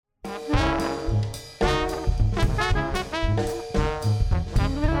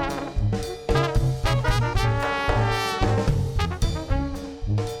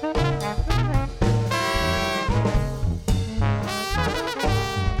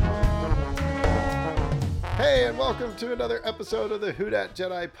Welcome to another episode of the Who Dat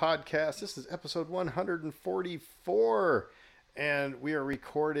Jedi podcast. This is episode 144, and we are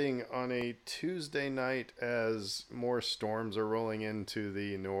recording on a Tuesday night as more storms are rolling into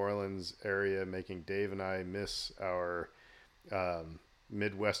the New Orleans area, making Dave and I miss our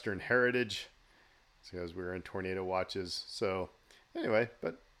Midwestern heritage because we're in tornado watches. So anyway,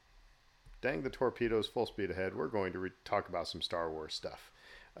 but dang the torpedoes, full speed ahead. We're going to talk about some Star Wars stuff.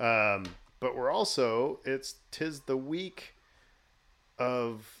 But we're also, tis the week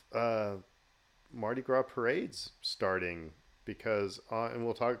of Mardi Gras parades starting because, and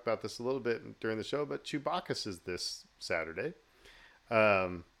we'll talk about this a little bit during the show, but Chewbacca's is this Saturday.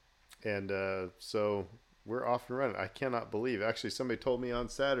 So we're off and running. I cannot believe, actually somebody told me on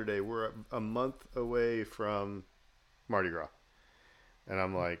Saturday, we're a month away from Mardi Gras. And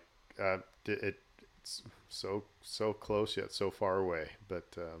I'm like, it's so close yet so far away.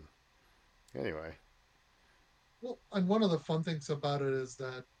 But anyway. Well, and one of the fun things about it is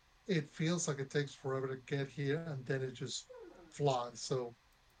that it feels like it takes forever to get here and then it just flies. So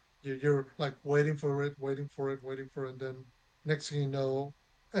you're like waiting for it, waiting for it, waiting for it. And then next thing you know,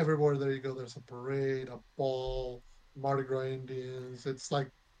 everywhere there you go, there's a parade, a ball, Mardi Gras Indians. It's like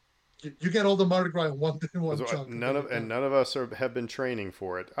you get all the Mardi Gras in one So chunk and then you're done. none of us have been training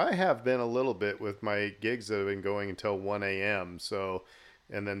for it. I have been a little bit with my gigs that have been going until 1 a.m. So,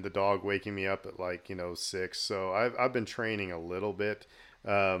 and then the dog waking me up at 6. So I've been training a little bit,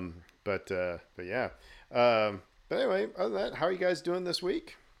 but yeah. But anyway, other than that, how are you guys doing this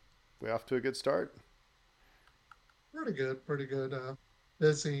week? We off to a good start. Pretty good, pretty good.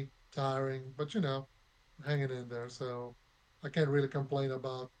 Busy, tiring, but hanging in there. So I can't really complain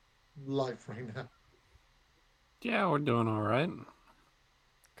about life right now. Yeah, we're doing all right.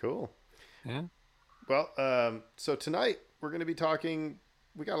 Cool. Yeah. Well, so tonight we're going to be talking.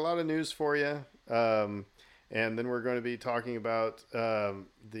 We got a lot of news for you, and then we're going to be talking about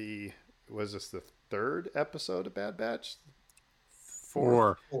was this the third episode of Bad Batch?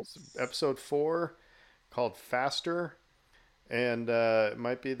 Four. Episode 4, called Faster, and it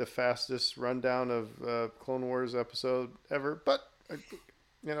might be the fastest rundown of Clone Wars episode ever. But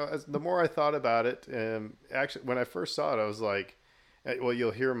as the more I thought about it, actually, when I first saw it, I was like, well,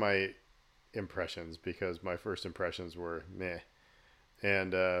 you'll hear my impressions because my first impressions were meh.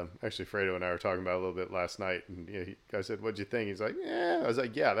 And actually, Fredo and I were talking about it a little bit last night, and I said, "What'd you think?" He's like, "Yeah." I was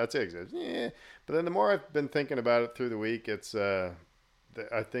like, "Yeah, that's it." He says, "Yeah." But then the more I've been thinking about it through the week, it's I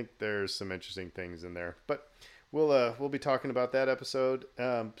think there's some interesting things in there. But we'll be talking about that episode.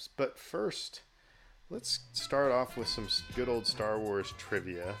 But first, let's start off with some good old Star Wars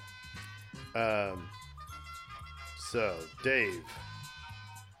trivia. So Dave,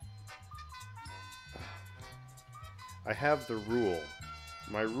 I have the rule.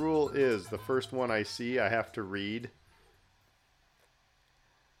 My rule is the first one I see, I have to read.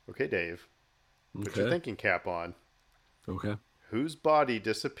 Okay, Dave. Put your thinking cap on. Okay. Whose body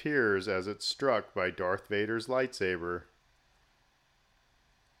disappears as it's struck by Darth Vader's lightsaber?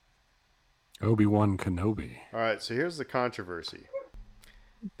 Obi-Wan Kenobi. All right, so here's the controversy.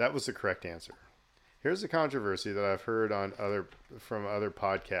 That was the correct answer. Here's the controversy that I've heard from other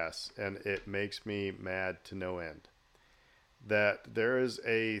podcasts, and it makes me mad to no end. That there is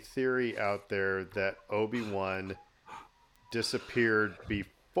a theory out there that Obi-Wan disappeared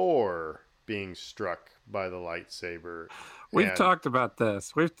before being struck by the lightsaber. We've talked about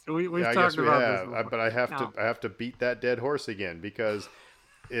this. We've talked about this. But I have to beat that dead horse again because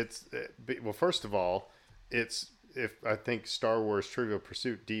first of all, if I think Star Wars Trivial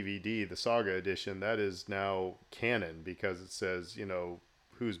Pursuit DVD, the Saga edition, that is now canon because it says,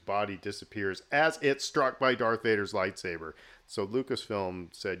 whose body disappears as it's struck by Darth Vader's lightsaber. So Lucasfilm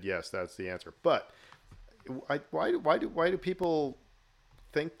said, yes, that's the answer. But why do people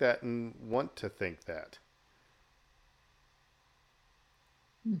think that and want to think that?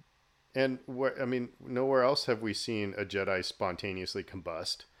 And nowhere else have we seen a Jedi spontaneously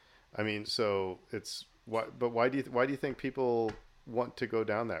combust. So it's what? But why do you think people want to go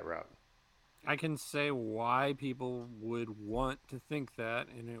down that route? I can say why people would want to think that,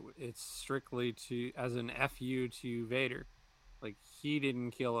 and it's strictly as an FU to Vader. Like, he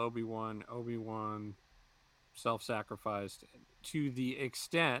didn't kill Obi-Wan. Obi-Wan self-sacrificed to the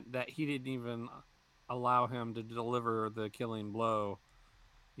extent that he didn't even allow him to deliver the killing blow.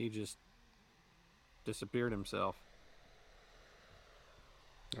 He just disappeared himself.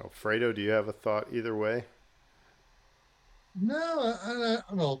 Oh, Fredo, do you have a thought either way? No,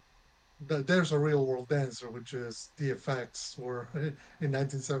 well, there's a real world answer, which is the effects were in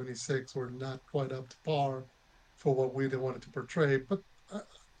 1976 were not quite up to par for what we wanted to portray. But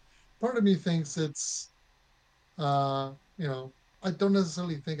part of me thinks it's You know, I don't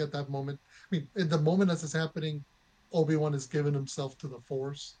necessarily think at that moment. I mean, in the moment as it's happening, Obi-Wan is giving himself to the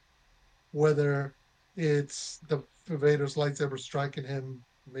Force, whether it's the Vader's lightsaber striking him,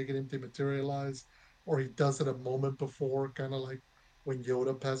 making him dematerialize, or he does it a moment before, kind of like when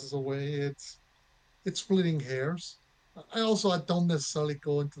Yoda passes away. It's splitting hairs. I don't necessarily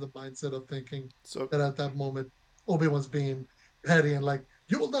go into the mindset of thinking So, that at that moment Obi-Wan's being petty and like,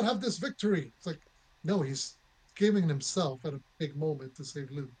 you will not have this victory. It's like, no, he's giving himself at a big moment to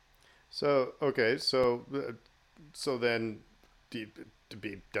save Luke. okay, so then, to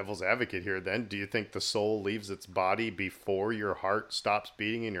be devil's advocate here, then, do you think the soul leaves its body before your heart stops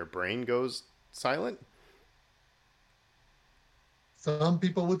beating and your brain goes silent? Some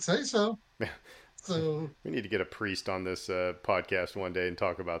people would say so. So We need to get a priest on this podcast one day and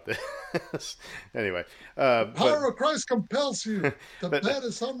talk about this. Anyway, the but power of Christ compels you. The but bed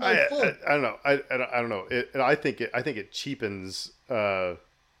is on my foot. I don't know. I don't know. I think it cheapens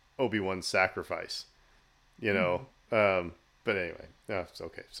Obi-Wan's sacrifice. You know. Hmm. But anyway, it's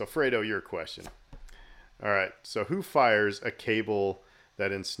okay. So Fredo, your question. All right. So who fires a cable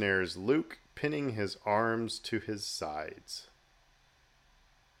that ensnares Luke, pinning his arms to his sides?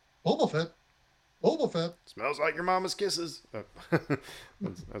 Boba Fett. Boba Fett. Smells like your mama's kisses.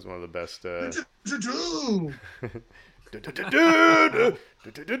 That's one of the best.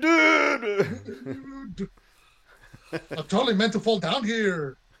 I'm totally meant to fall down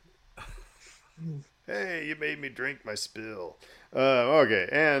here. Hey, you made me drink my spill. Okay,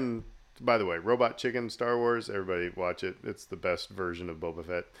 and by the way, Robot Chicken Star Wars, everybody watch it. It's the best version of Boba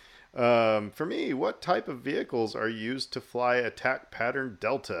Fett. For me, what type of vehicles are used to fly attack pattern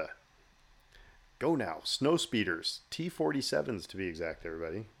Delta? Go now. Snow speeders. T-47s to be exact,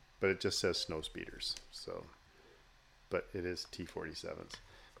 everybody. But it just says snow speeders. So, but it is T-47s.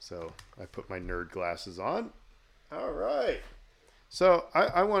 So I put my nerd glasses on. All right. So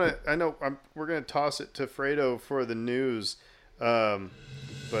I want to. I know we're going to toss it to Fredo for the news.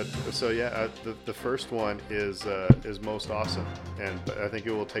 But so yeah, the first one is most awesome, and I think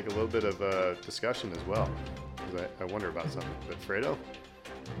it will take a little bit of discussion as well. Because I wonder about something. But Fredo.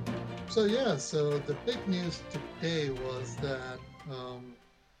 So yeah, so the big news today was that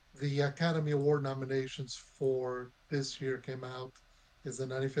the Academy Award nominations for this year came out. Is the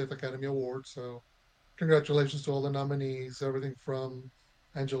 95th Academy Award. So congratulations to all the nominees. Everything from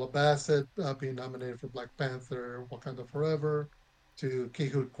Angela Bassett being nominated for Black Panther, Wakanda Forever, to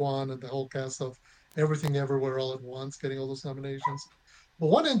Ki-Hud Kwan and the whole cast of Everything Everywhere All at Once getting all those nominations. But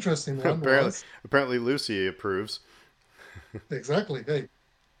one interesting one apparently, was apparently Lucy approves. exactly. Hey,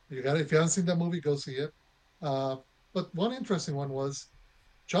 you got it. If you haven't seen that movie, go see it. Uh, but one interesting one was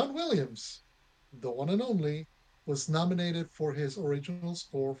John Williams, the one and only, was nominated for his original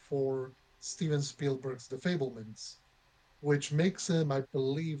score for Steven Spielberg's The Fablemans, which makes him, I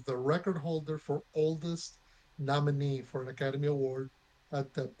believe, the record holder for oldest nominee for an Academy Award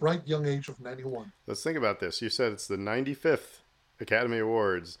at the bright young age of 91. Let's think about this. You said it's the 95th Academy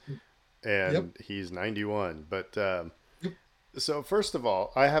Awards, Yep. and he's 91. But Yep. so first of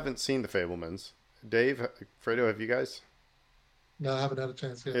all, I haven't seen The Fablemans. Dave, Fredo, have you guys? No, I haven't had a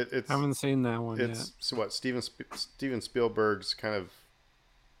chance yet. It's Haven't seen that one yet. it's so what Steven Spielberg's kind of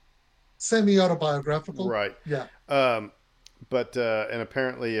Semi autobiographical. right. Yeah. But and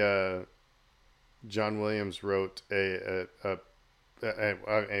apparently John Williams wrote anyway,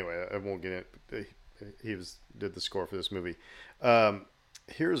 I won't get it. He did the score for this movie.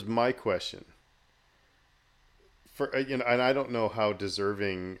 Here's my question. For and I don't know how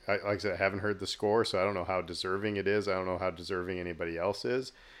deserving. Like I said, I haven't heard the score, so I don't know how deserving it is. I don't know how deserving anybody else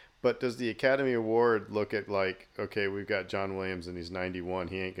is. But does the Academy Award look at like, okay, we've got John Williams and he's 91.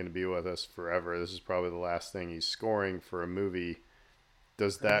 He ain't going to be with us forever. This is probably the last thing he's scoring for a movie.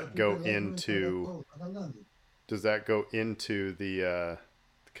 Does that go into the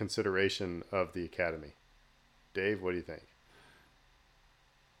consideration of the Academy? Dave, what do you think?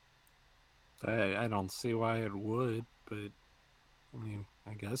 I don't see why it would, but I mean,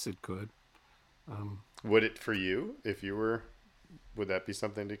 I guess it could. Would it for you if you were? Would that be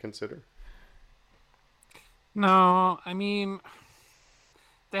something to consider? No, I mean,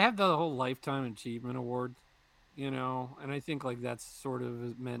 they have the whole Lifetime Achievement Award, and I think like that's sort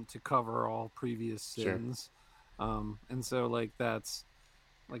of meant to cover all previous Sure. sins. And so that's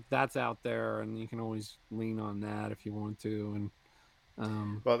out there, and you can always lean on that if you want to.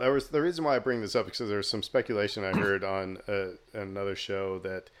 And Well, that was the reason why I bring this up because there's some speculation I heard on another show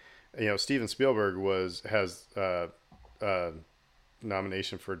that Steven Spielberg has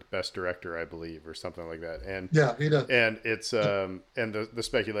nomination for best director, I believe, or something like that. And Yeah, he does. it's and the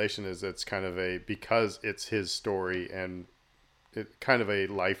speculation is it's kind of a, because it's his story and it kind of a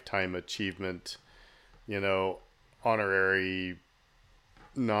lifetime achievement, honorary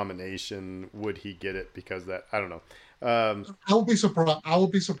nomination. Would he get it because that? I don't know. I would be surprised. I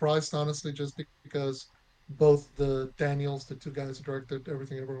would be surprised, honestly, just because both the Daniels, the two guys who directed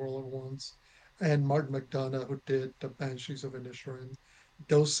Everything Everywhere All at Once, and Martin McDonough, who did The Banshees of Inisherin,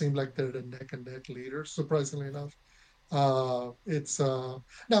 those seem like they're the neck and neck leaders. Surprisingly enough, it's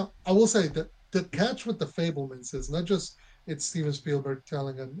now I will say that the catch with the Fablemans is not just it's Steven Spielberg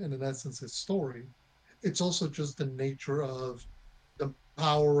telling, in essence, his story. It's also just the nature of the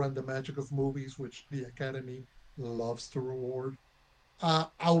power and the magic of movies, which the Academy loves to reward.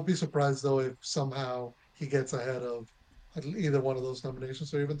 I would be surprised though if somehow he gets ahead of either one of those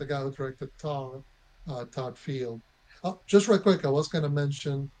nominations, or even the guy who directed Todd Field. Just right quick, I was going to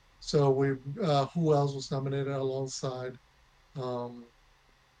mention. So we, who else was nominated alongside um,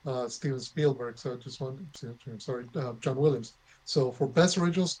 Steven Spielberg? So I just want, I'm sorry, John Williams. So for best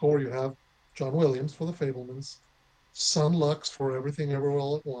original score, you have John Williams for The Fablemans, Son Lux for Everything Everywhere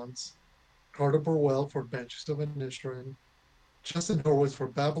All at Once, Carter Burwell for Banshees of Inisherin, Justin Hurwitz for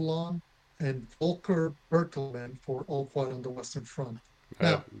Babylon, and Volker Bertelmann for All Quiet on the Western Front. I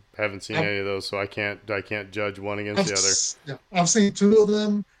Now, haven't seen I've, any of those, so I can't judge one against the other. I've seen two of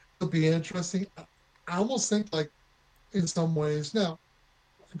them. It'll be interesting. I almost think, like, in some ways. Now,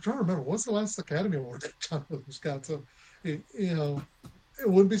 I'm trying to remember what's the last Academy Award that John Williams got. So, it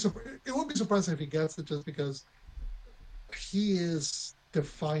wouldn't be it wouldn't be surprising if he gets it, just because he is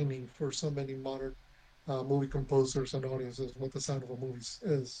defining for so many modern movie composers and audiences what the sound of a movie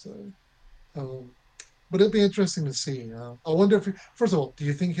is. Um, but it'd be interesting to see. I wonder if, first of all, do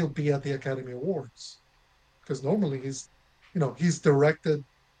you think he'll be at the Academy Awards? Because normally he's directed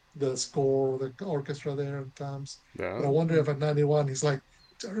the score, the orchestra there at times. But I Yeah. wonder if at 91 he's like,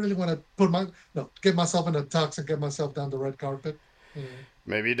 do I really want to get myself in a tux and get myself down the red carpet? You know,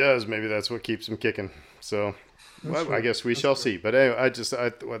 Maybe he does. Maybe that's what keeps him kicking. So, that's well, I true. guess we That's shall true. see. But anyway,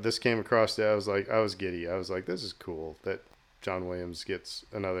 when this came across, I was giddy. I was like, this is cool that John Williams gets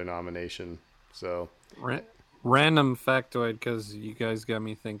another nomination. So, Ra- Random factoid, because you guys got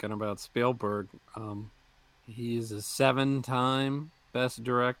me thinking about Spielberg. He's a 7-time Best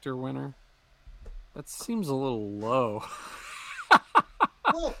Director winner. That seems a little low.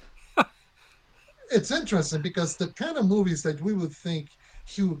 Well, it's interesting because the kind of movies that we would think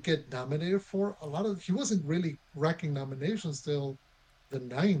he would get nominated for, he wasn't really racking nominations till the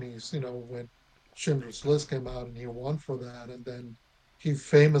 90s, when Schindler's List came out and he won for that. And then he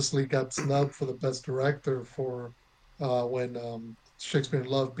famously got snubbed for the best director for when Shakespeare in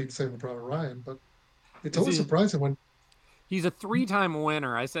Love beat Saving Private Ryan. But it's Is always he? surprising when, He's a 3-time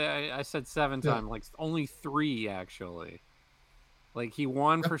winner. I said 7 yeah, time, like only 3 actually. Like he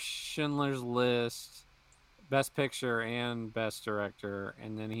won for Schindler's List, Best Picture and Best Director,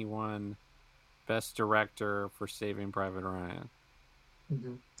 and then he won Best Director for Saving Private Ryan.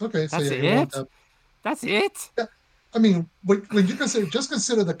 mhm. Okay, so That's yeah, he won it. that. That's it. Yeah, I mean, when you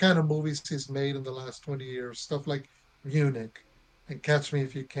consider the kind of movies he's made in the last 20 years, stuff like Munich and Catch Me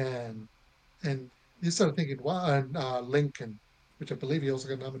If You Can, and you start thinking, wow, and Lincoln, which I believe he also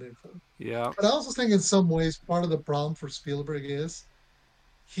got nominated for. Yeah. But I also think in some ways part of the problem for Spielberg is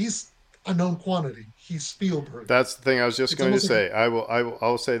he's a known quantity. He's Spielberg. that's the thing I was just It's going to almost like say. I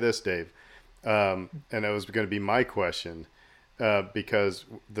will say this, Dave. And it was going to be my question, because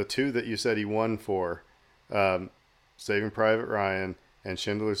the two that you said he won for, Saving Private Ryan and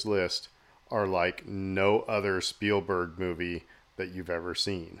Schindler's List, are like no other Spielberg movie that you've ever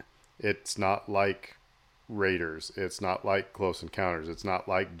seen. It's not like Raiders. It's not like Close Encounters. It's not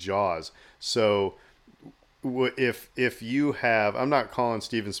like Jaws. So if you have, I'm not calling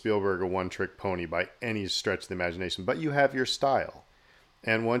Steven Spielberg a one trick pony by any stretch of the imagination, but you have your style.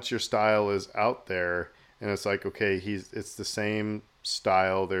 And once your style is out there and it's like, okay, it's the same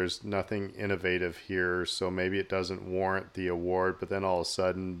style, there's nothing innovative here, so maybe it doesn't warrant the award, but then all of a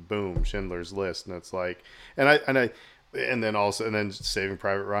sudden, boom, Schindler's List, and it's like, and then Saving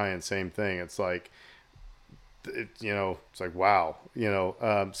Private Ryan, same thing. It's like, it's like, wow,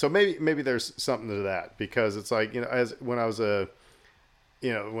 so maybe there's something to that, because it's like, as when I was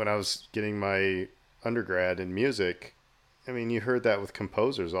when I was getting my undergrad in music, I mean, you heard that with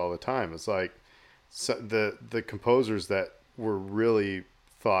composers all the time. It's like, so the composers that were really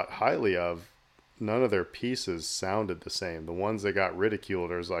thought highly of, none of their pieces sounded the same. The ones that got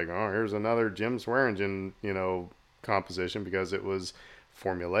ridiculed, it was like, oh, here's another Jim Swearingen, composition, because it was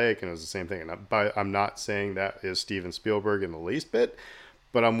formulaic and it was the same thing. And I'm not saying that is Steven Spielberg in the least bit,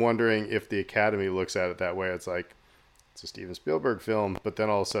 but I'm wondering if the Academy looks at it that way. It's like, it's a Steven Spielberg film, but then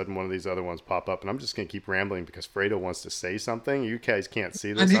all of a sudden one of these other ones pop up, and I'm just going to keep rambling because Fredo wants to say something. You guys can't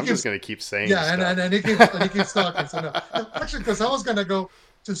see this. I'm just going to keep saying yeah, stuff. And he keeps talking. So no, actually, because I was going to go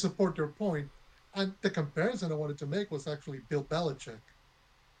to support your point, and the comparison I wanted to make was actually Bill Belichick,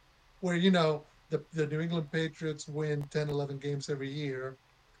 where the New England Patriots win 10, 11 games every year,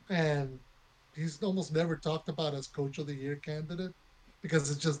 and he's almost never talked about as Coach of the Year candidate because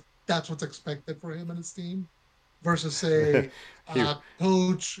it's just that's what's expected for him and his team versus say a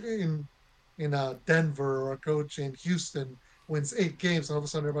coach in Denver or a coach in Houston wins 8 games and all of a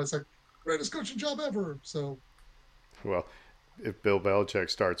sudden everybody's like greatest coaching job ever. So well, if Bill Belichick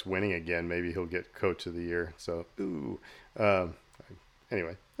starts winning again, maybe he'll get Coach of the Year. So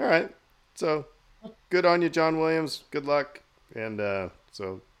anyway, all right. So good on you, John Williams. Good luck, and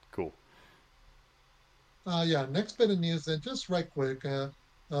so cool. Yeah, next bit of news then, just right quick.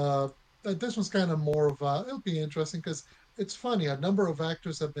 This one's kind of more of it'll be interesting because it's funny. A number of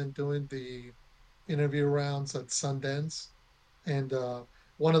actors have been doing the interview rounds at Sundance, and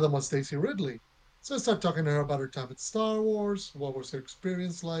one of them was Daisy Ridley. So I started talking to her about her time at Star Wars, what was her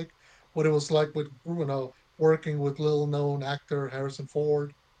experience like, what it was like with working with little known actor Harrison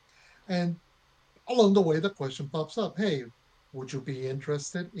Ford, and along the way the question pops up: Hey, would you be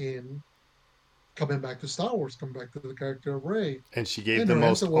interested in coming back to Star Wars, coming back to the character of Rey? And she gave And the her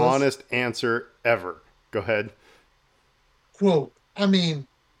most answer was, honest answer ever. Go ahead. quote, I mean,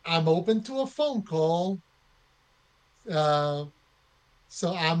 I'm open to a phone call. Uh,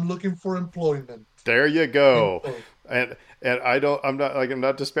 so I'm looking for employment. There you End go. quote. And I'm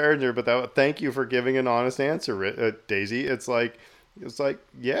not disparaging her, but thank you for giving an honest answer, Daisy. It's like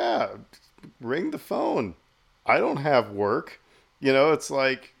yeah, ring the phone. I don't have work. It's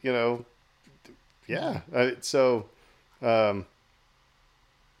like yeah. So I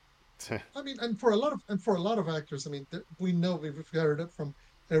mean, and for a lot of actors, I mean, we know we've heard it from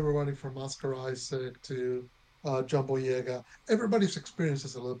everybody from Oscar Isaac to John Boyega. Everybody's experience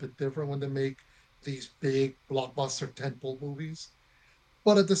is a little bit different when they make these big blockbuster tentpole movies.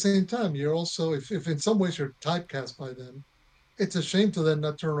 But at the same time, you're also, if in some ways you're typecast by them, it's a shame to then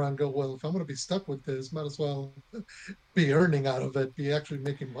not turn around and go, well, if I'm going to be stuck with this, might as well be earning out of it, be actually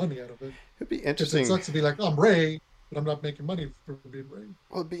making money out of it. it'd be Because it interesting. sucks to be like, I'm Ray, but I'm not making money for being Ray.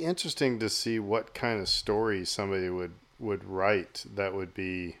 Well, it'd be interesting to see what kind of story somebody would write that would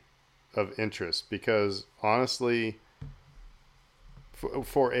be of interest. Because honestly,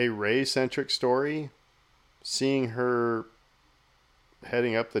 for a Rey centric story, seeing her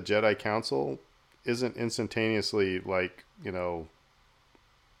heading up the Jedi Council isn't instantaneously like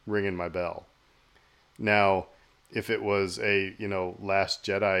ringing my bell. Now, if it was a Last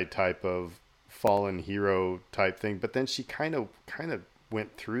Jedi type of fallen hero type thing, but then she kind of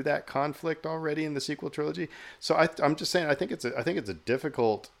went through that conflict already in the sequel trilogy. So I'm just saying I think it's a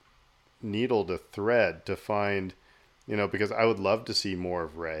difficult needle to thread to find, because I would love to see more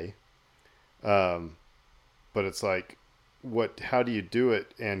of Rey, but it's like, how do you do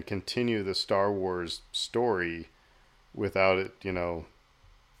it and continue the Star Wars story without it,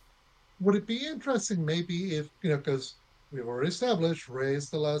 Would it be interesting maybe if, because we've already established Rey is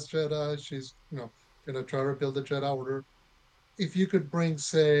the last Jedi, she's, going to try to build the Jedi Order. If you could bring,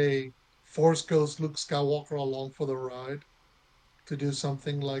 say, Force Ghost Luke Skywalker along for the ride to do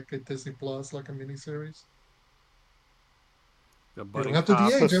something like a Disney Plus, like a miniseries. The You don't buddy have to cop.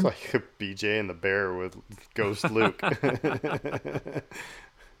 de-age it's him. like BJ and the Bear with Ghost Luke.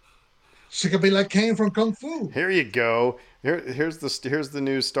 She could be like Kane from Kung Fu. Here you go. Here's the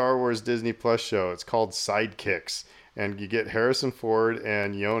new Star Wars Disney Plus show. It's called Sidekicks, and you get Harrison Ford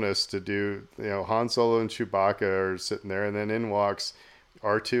and Jonas to do. Han Solo and Chewbacca are sitting there, and then in walks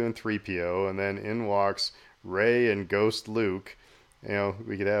R2 and 3PO, and then in walks Rey and Ghost Luke.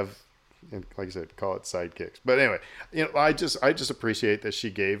 We could have, like I said, call it Sidekicks. But anyway, I just appreciate that she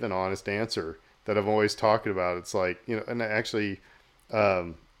gave an honest answer that I've always talked about. It's like, and actually.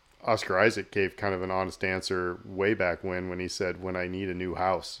 Oscar Isaac gave kind of an honest answer way back when he said, when I need a new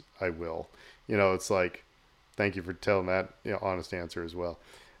house, I will. It's like, thank you for telling that honest answer as well.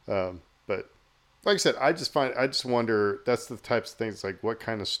 But like I said, I just wonder, that's the types of things, like what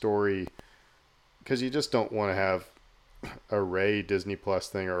kind of story, because you just don't want to have a Rey Disney Plus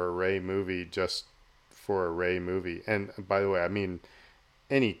thing or a Rey movie just for a Rey movie. And by the way, I mean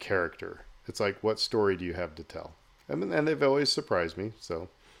any character. It's like, what story do you have to tell? And they've always surprised me. So,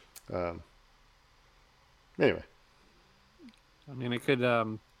 anyway. I mean, it could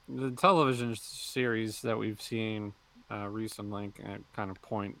the television series that we've seen recent link kind of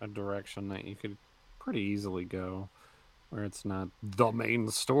point a direction that you could pretty easily go, where it's not the main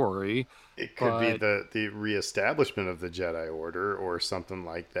story, It could be but the reestablishment of the Jedi Order or something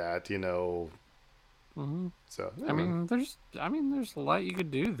like that, you know. hmm So yeah, man. I mean, there's a lot you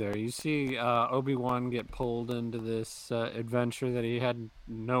could do there. You see Obi-Wan get pulled into this adventure that he had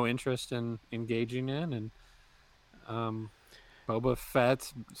no interest in engaging in, and um, Boba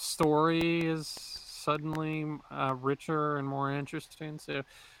Fett's story is suddenly richer and more interesting. So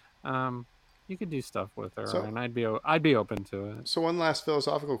um, you could do stuff with her, So and I'd be open to it. so one last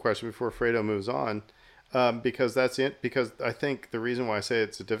philosophical question before Fredo moves on, because that's it. Because I think the reason why I say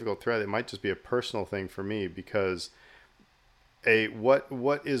it's a difficult thread, it might just be a personal thing for me. Because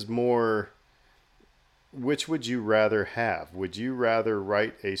what is more, which would you rather have? Would you rather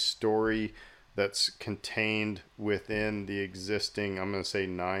write a story that's contained within the existing, I'm going to say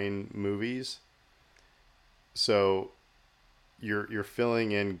 9 movies? So you're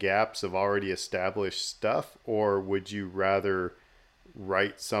filling in gaps of already established stuff, or would you rather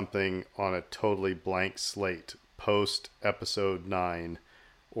write something on a totally blank slate post episode 9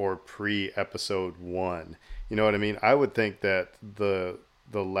 or pre episode 1? You know what I mean? I would think that the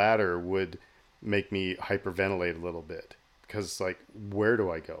latter would make me hyperventilate a little bit, because like, where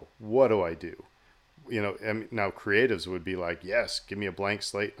do I go? What do I do? You know, and now creatives would be like, yes, give me a blank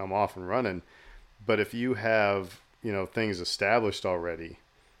slate, I'm off and running. But if you have, you know, things established already,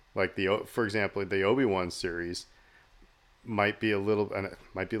 like for example, the Obi-Wan series might be a little, and it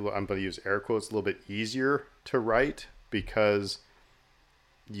might be, I'm going to use air quotes, a little bit easier to write, because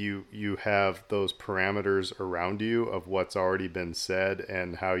you have those parameters around you of what's already been said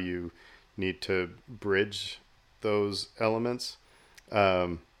and how you need to bridge those elements.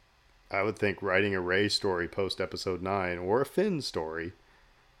 Um, I would think writing a Rey story post episode 9 or a Finn story,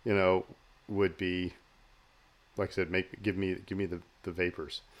 you know, would be, like I said, give me the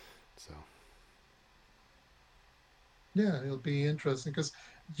vapors. So Yeah, it'll be interesting because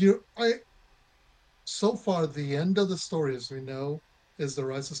you I so far the end of the story, as we know, is the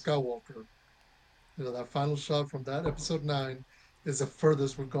Rise of Skywalker. You know, that final shot from that episode 9 is the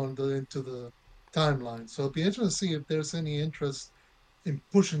furthest we're going into the timeline. So it'll be interesting to see if there's any interest in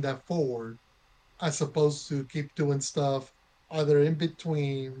pushing that forward, as opposed to keep doing stuff either in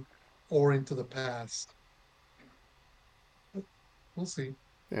between or into the past. But we'll see.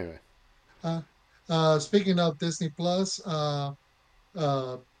 anyway, Uh, Speaking of Disney Plus, uh,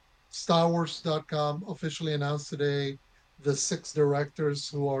 StarWars.com officially announced today the 6 directors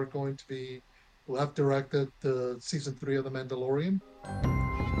who have directed the season 3 of The Mandalorian.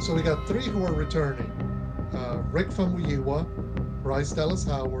 So we got 3 who are returning: Rick Famuyiwa, Bryce Dallas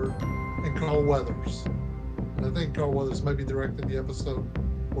Howard, and Carl Weathers. And I think Carl Weathers might be directing the episode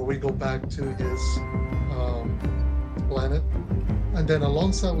where we go back to his planet. And then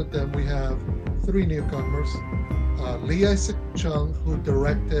alongside with them, we have 3 newcomers: Lee Isaac Chung, who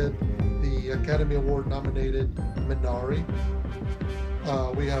directed the Academy Award nominated Minari.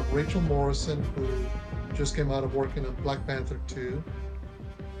 We have Rachel Morrison, who just came out of working on Black Panther 2.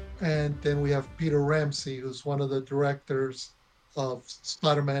 And then we have Peter Ramsey, who's one of the directors of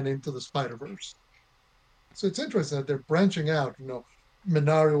Spider-Man Into the Spider-Verse. So it's interesting that they're branching out. You know,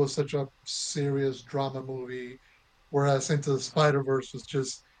 Minari was such a serious drama movie, whereas Into the Spider-Verse was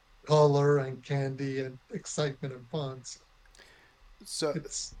just color and candy and excitement and fun. So so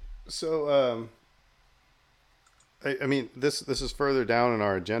it's so I mean, this is further down in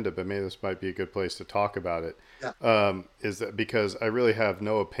our agenda, but maybe this might be a good place to talk about it. yeah, Is that because I really have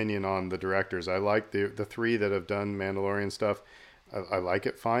no opinion on the directors. I like the 3 that have done Mandalorian stuff. I like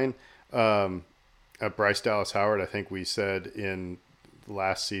it fine. Bryce Dallas Howard, I think we said in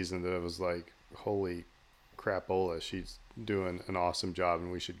last season that it was like, holy crapola, she's doing an awesome job,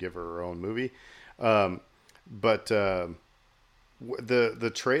 and we should give her own movie. But the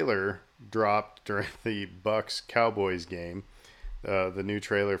trailer dropped during the Bucks Cowboys game, the new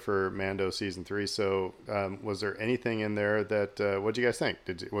trailer for Mando season 3. So was there anything in there that what do you guys think?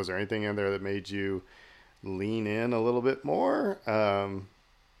 Was there anything in there that made you lean in a little bit more?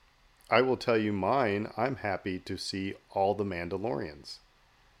 I will tell you mine. I'm happy to see all the Mandalorians,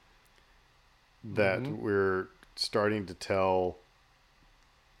 that we're starting to tell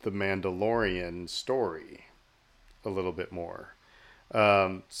the Mandalorian story a little bit more.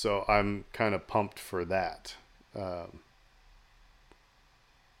 So I'm kind of pumped for that.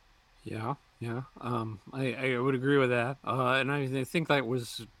 Yeah, yeah. I would agree with that. And I think that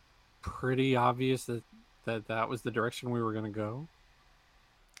was pretty obvious that was the direction we were going to go.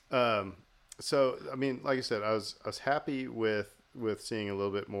 So I mean, like I said, I was happy with seeing a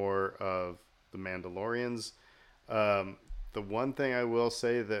little bit more of the Mandalorians. Um, the one thing I will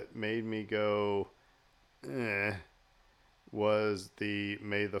say that made me go, eh, was the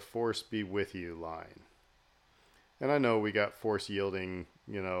 "May the Force be with you" line. And I know we got Force yielding,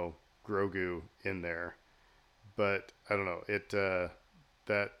 Grogu in there, but I don't know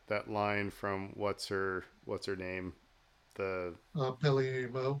that line from what's her name, the Billy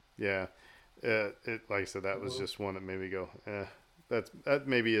Mo. yeah, it like I said, that was Mo. just one that made me go, that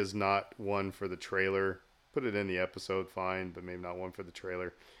maybe is not one for the trailer. Put it in the episode, fine, but maybe not one for the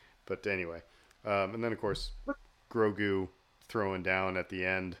trailer. But anyway, and then of course Grogu throwing down at the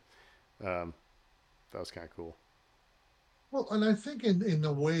end. Um, that was kind of cool. Well, and I think in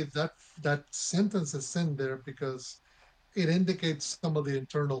a way that that sentence is in there because it indicates some of the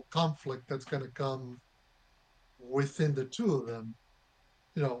internal conflict that's going to come within the two of them.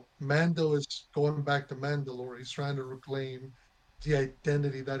 Mando is going back to Mandalore. He's trying to reclaim the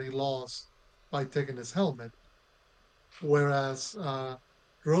identity that he lost by taking his helmet, whereas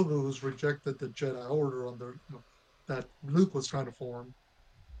Grogu, who's rejected the Jedi Order that Luke was trying to form,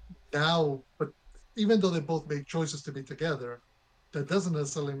 now, but even though they both made choices to be together, that doesn't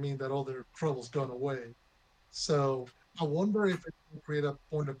necessarily mean that all their trouble's gone away. So I wonder if it can create a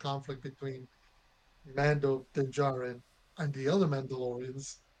point of conflict between Mando Din Djarin and the other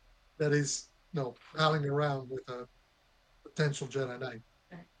Mandalorians that is, palling around with a potential Jedi Knight.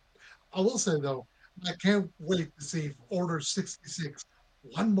 I will say though, I can't wait to see Order 66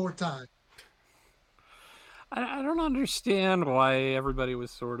 one more time. I don't understand why everybody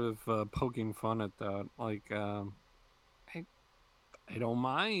was sort of poking fun at that. Like, I I don't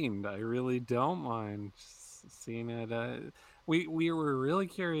mind. I really don't mind seeing it. We were really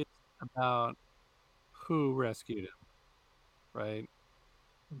curious about who rescued him, right?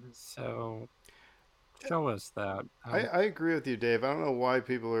 Mhm. So show us that. I agree with you, Dave. I don't know why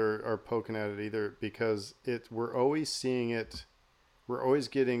people are poking at it either, because we're always seeing it. We're always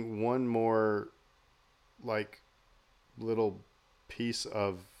getting one more like little piece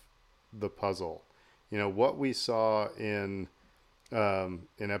of the puzzle. What we saw in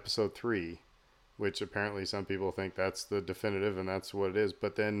episode 3, which apparently some people think that's the definitive and that's what it is.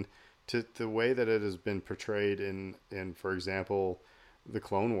 But then to the way that it has been portrayed in for example, the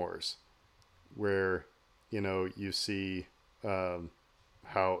Clone Wars, where you see how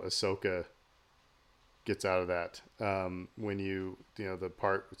Ahsoka gets out of that, when the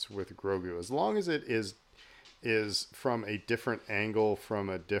part with Grogu, as long as it is from a different angle, from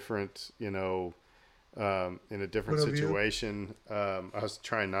a different in a different Point of view. situation. I was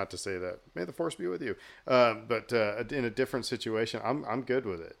trying not to say that. May the force be with you. But in a different situation, I'm good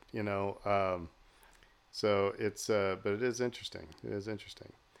with it. So it's but it is interesting. It is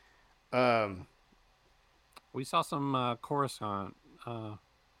interesting. Um, We saw some Coruscant mhm.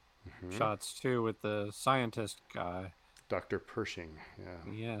 shots too with the scientist guy. Dr. Pershing.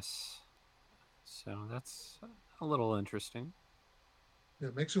 Yeah. Yes. So that's a little interesting.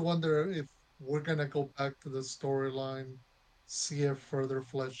 It makes you wonder if we're going to go back to the storyline, see it further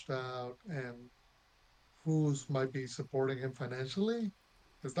fleshed out, and who's might be supporting him financially.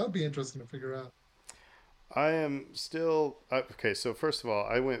 Because that'd be interesting to figure out. I am still okay. So first of all,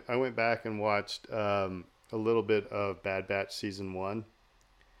 I went back and watched a little bit of Bad Batch season 1,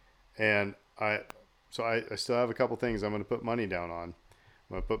 and I still have a couple things I'm going to put money down on.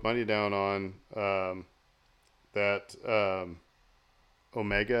 I'm going to put money down on that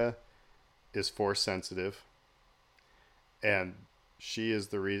Omega is force sensitive, and she is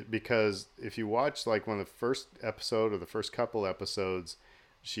the reason. Because if you watch like one of the first episode or the first couple episodes,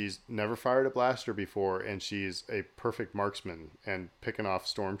 she's never fired a blaster before, and she's a perfect marksman and picking off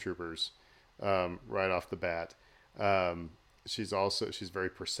stormtroopers right off the bat. Um, she's very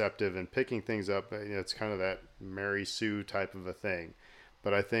perceptive and picking things up. It's kind of that Mary Sue type of a thing.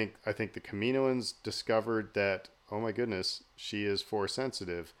 But I think the Kaminoans discovered that, oh my goodness, she is force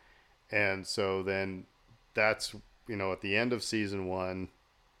sensitive, and so then that's at the end of season 1,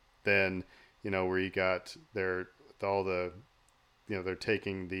 then where you got all the they're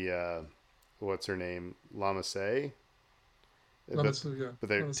taking the what's her name, Lama Say, Let me but see, yeah.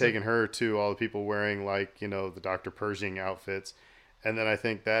 they're Let me say, taking her to all the people wearing like the Dr. Pershing outfits, and then I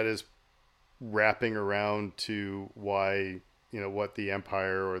think that is wrapping around to why what the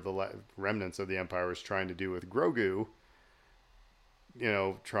Empire or the remnants of the Empire is trying to do with Grogu.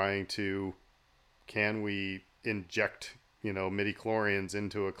 Trying to, can we inject midi chlorians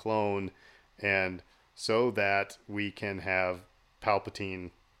into a clone, and so that we can have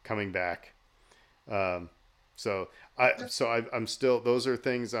Palpatine coming back. Um, so yeah, I'm still, those are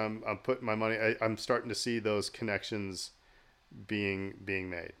things I'm putting my money. I'm starting to see those connections being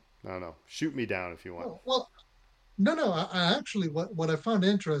made. I don't know. Shoot me down if you want. well, No. I actually, what I found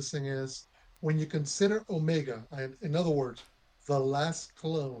interesting is when you consider Omega, and in other words, the last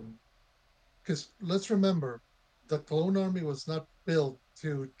clone. Because let's remember, the clone army was not built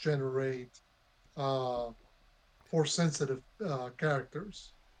to generate uh, force sensitive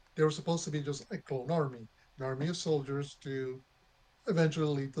characters. They were supposed to be just a clone army, an army of soldiers to eventually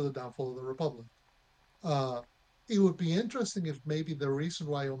lead to the downfall of the Republic. Uh, it would be interesting if maybe the reason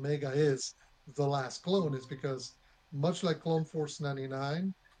why Omega is the last clone is because, much like Clone Force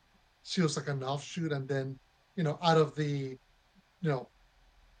 99, she was like an offshoot, and then, out of the, you know,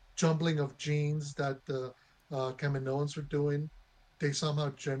 jumbling of genes that the Kaminoans are doing, they somehow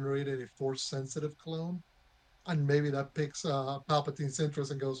generated a force sensitive clone. And maybe that piques Palpatine's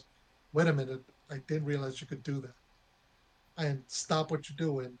interest and goes, wait a minute, I didn't realize you could do that. And stop what you're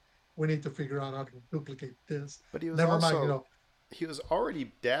doing. We need to figure out how to duplicate this. But he was Never mind, also he was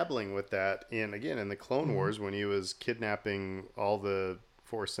already dabbling with that in the Clone mhm, Wars when he was kidnapping all the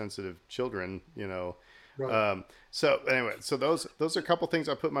force sensitive children, you know. right. So anyway, so those are a couple things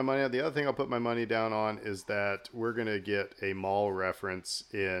I'll put my money on. The other thing I'll put my money down on is that we're gonna get a Maul reference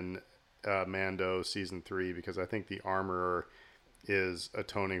in Mando season 3 because I think the armorer is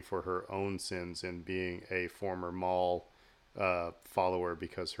atoning for her own sins in being a former Maul follower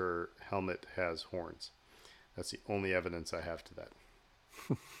because her helmet has horns. That's the only evidence I have to that.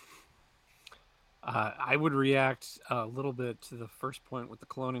 I would react a little bit to the first point with the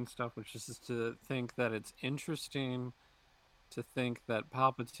cloning stuff, which is just to think that it's interesting to think that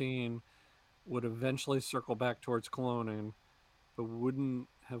Palpatine would eventually circle back towards cloning, but wouldn't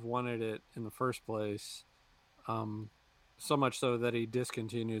have wanted it in the first place. Um, so much so that he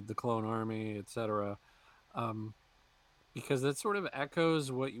discontinued the clone army, etc. Um, because that sort of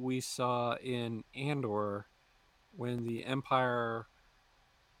echoes what we saw in Andor when the Empire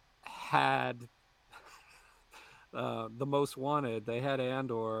had the most wanted. They had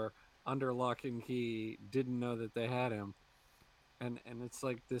Andor under lock and key, didn't know that they had him. And it's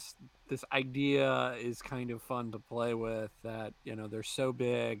like this idea is kind of fun to play with, that they're so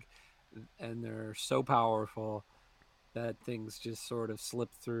big and they're so powerful that things just sort of slip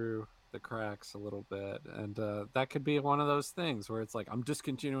through the cracks a little bit. And that could be one of those things where it's like, I'm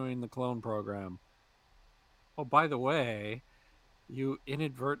discontinuing the clone program. Oh, by the way, you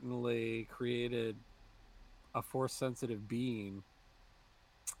inadvertently created a force sensitive being.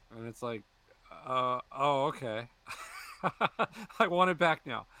 And it's like, oh, okay. I want it back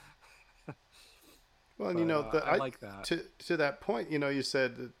now. Well, and But I like that. to that point, you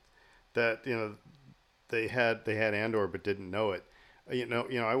said that they had Andor but didn't know it.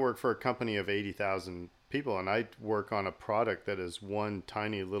 I work for a company of 80,000 people, and I work on a product that is one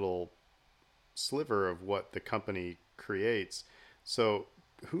tiny little sliver of what the company creates. So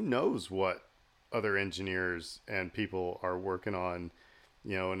who knows what other engineers and people are working on,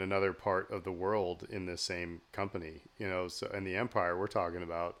 in another part of the world in the same company, so in the Empire, we're talking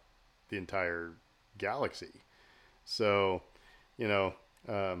about the entire galaxy. So, you know,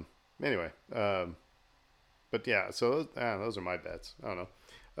 um, anyway, but yeah, so those are my bets. I don't know.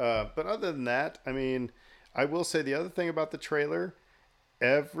 But other than that, I mean, I will say the other thing about the trailer,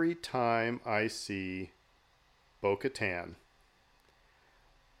 every time I see Bo Katan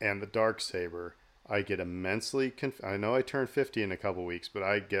and the dark saber, I get immensely I know I turn 50 in a couple weeks, but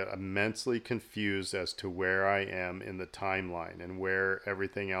I get immensely confused as to where I am in the timeline and where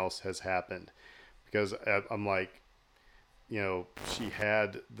everything else has happened, because I'm like, she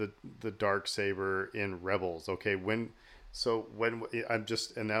had the dark saber in Rebels. Okay, when I'm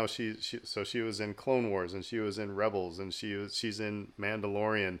just, and now she was in Clone Wars, and she was in Rebels, and she's in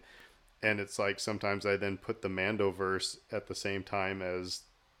Mandalorian. And it's like sometimes I then put the Mandoverse at the same time as,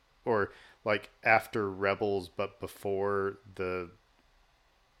 or like after Rebels but before the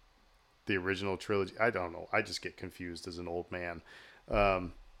original trilogy. I don't know. I just get confused as an old man.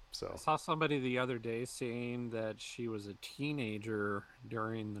 Um, I so saw somebody the other day saying that she was a teenager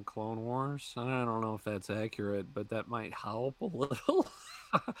during the Clone Wars. I don't know if that's accurate, but that might help a little.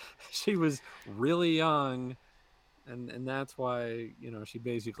 She was really young, and that's why she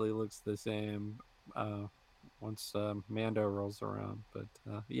basically looks the same uh, once Mando rolls around. But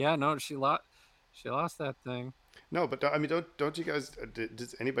yeah, no, she lost that thing. no, but I mean, don't you guys?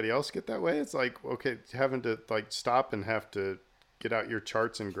 Does anybody else get that way? It's like, okay, having to like stop and have to get out your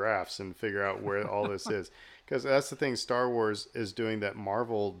charts and graphs and figure out where all this is, because that's the thing Star Wars is doing that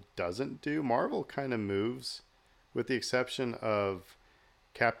Marvel doesn't do. Marvel kind of moves, with the exception of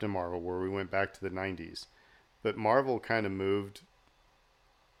Captain Marvel, where we went back to the 90s. But Marvel kind of moved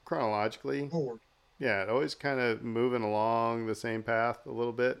chronologically. Forward. Yeah, it always kind of moving along the same path a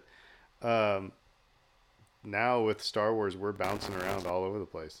little bit. Um, now with Star Wars, we're bouncing around all over the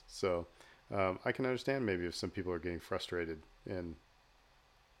place. So I can understand maybe if some people are getting frustrated. And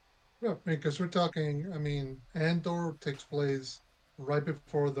Yeah, because we're talking, I mean, Andor takes place right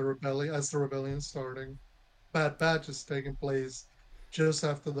before the rebellion, as the rebellion's starting. Bad Batch is taking place just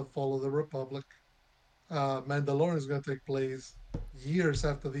after the fall of the Republic. Mandalorian is going to take place years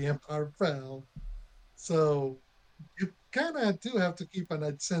after the Empire fell. So you kind of do have to keep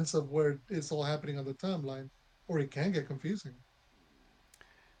a sense of where it's all happening on the timeline, or it can get confusing.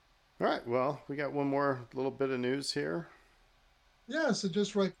 all right, well, we got one more little bit of news here. Yeah, so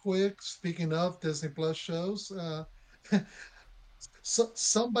just right quick, speaking of Disney Plus shows, so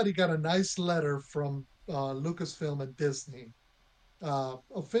somebody got a nice letter from Lucasfilm and Disney.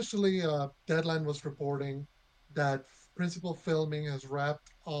 Officially, Deadline was reporting that principal filming has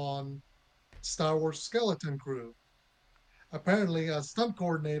wrapped on Star Wars Skeleton Crew. Apparently, a stunt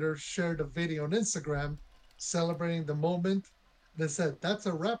coordinator shared a video on Instagram celebrating the moment. They said, "That's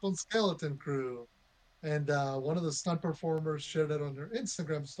a wrap on Skeleton Crew." And one of the stunt performers shared it on their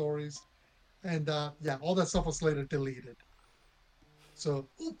Instagram stories. And yeah, all that stuff was later deleted. So,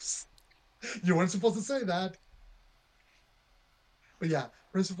 oops, you weren't supposed to say that. But yeah,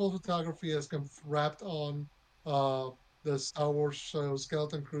 principal photography has wrapped on uh, the Star Wars show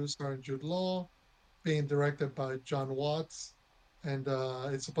Skeleton Crew starring Jude Law, being directed by John Watts. And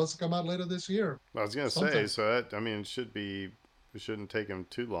it's supposed to come out later this year, I was gonna say, sometime. so that, I mean, it shouldn't take them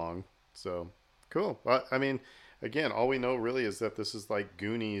too long. So cool. Well, I mean, again, all we know really is that this is like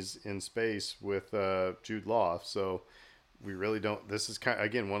Goonies in space with Jude Law. So we really don't. This is kind of,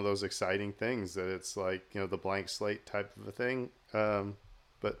 again, one of those exciting things that it's like, the blank slate type of a thing.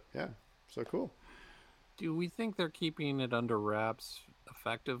 But yeah, so cool. Do we think they're keeping it under wraps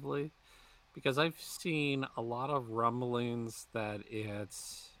effectively? Because I've seen a lot of rumblings that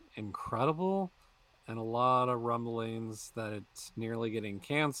it's incredible, and a lot of rumblings that it's nearly getting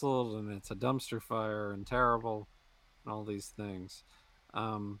canceled and it's a dumpster fire and terrible and all these things.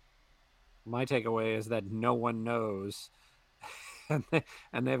 Um, my takeaway is that no one knows,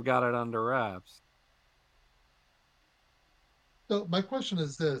 and they've got it under wraps. So my question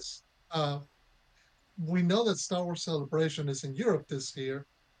is this: we know that Star Wars Celebration is in Europe this year.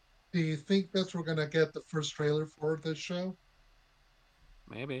 Do you think that we're going to get the first trailer for this show?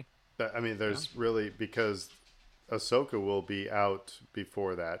 Maybe, I mean, yeah. there's really, because Ahsoka will be out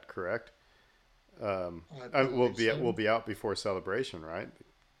before that, correct? I Will believe will so. be out before Celebration, right?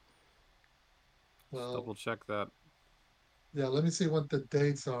 Let's Well, double check that. yeah, let me see what the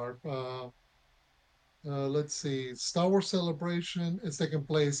dates are. Let's see. Star Wars Celebration is taking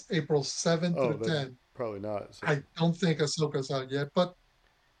place April 7th Oh, through then 10th. probably not. So, I don't think Ahsoka's out yet, but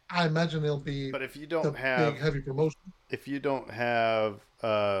I imagine it'll be but if you don't the big have heavy promotion. if you don't have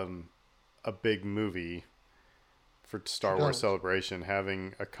a big movie for You Star Wars don't. Celebration,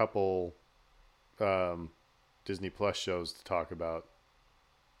 having a couple um, Disney Plus shows to talk about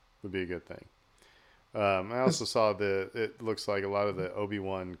would be a good thing. I also Because saw it looks like a lot of the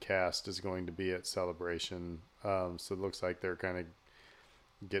Obi-Wan cast is going to be at Celebration. So it looks like they're kind of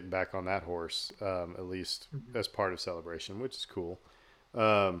getting back on that horse, at least as part of Celebration, which is cool.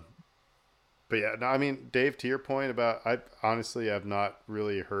 Um, but yeah, no, I mean, Dave, to your point about, I honestly have not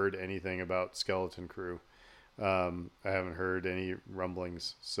really heard anything about Skeleton Crew. I haven't heard any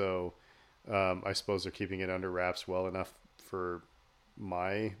rumblings, so I suppose they're keeping it under wraps well enough for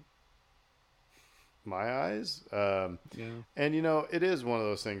my my eyes. Yeah. And it is one of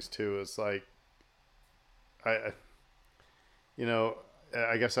those things too. It's like I you know,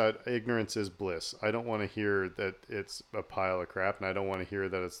 I guess ignorance is bliss. I don't want to hear that it's a pile of crap, and I don't want to hear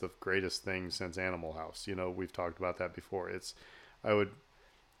that it's the greatest thing since Animal House. We've talked about that before. I would,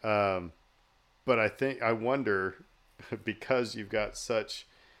 um, but I wonder, because you've got such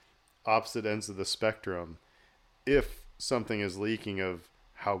opposite ends of the spectrum, if something is leaking of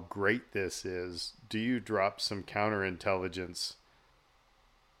how great this is, do you drop some counterintelligence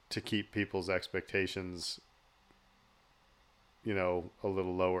to keep people's expectations a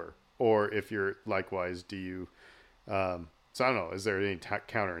little lower? Or if you're likewise, do you, so I don't know, is there any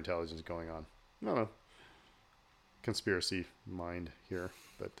counterintelligence going on? I don't know. Conspiracy mind here,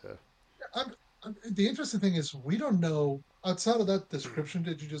 but, the interesting thing is we don't know outside of that description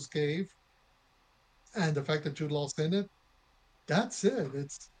that you just gave and the fact that Jude Law's in it. That's it.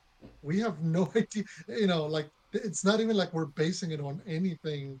 It's we have no idea. Like it's not even like we're basing it on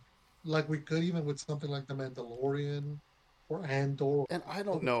anything like we could even with something like The Mandalorian or Andor. and I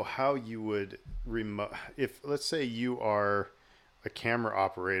don't know how you would remote, if let's say you are a camera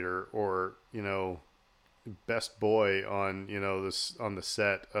operator, or, best boy on, this on the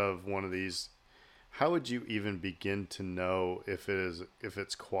set of one of these how would you even begin to know if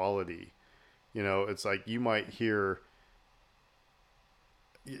it's quality? You know, it's like you might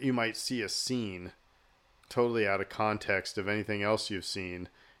see a scene totally out of context of anything else you've seen.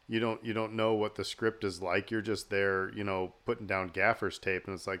 You don't know what the script is like. You're just there, putting down gaffer's tape,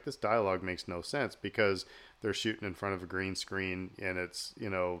 and it's like, this dialogue makes no sense because they're shooting in front of a green screen, and it's,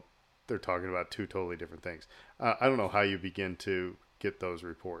 they're talking about two totally different things. I don't know how you begin to get those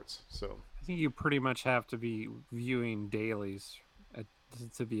reports. So I think you pretty much have to be viewing dailies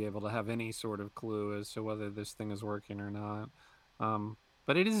to be able to have any sort of clue as to whether this thing is working or not.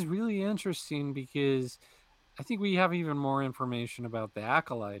 But it is really interesting because I think we have even more information about the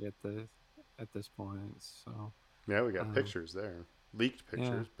Acolyte at this point. So yeah, we got pictures there, leaked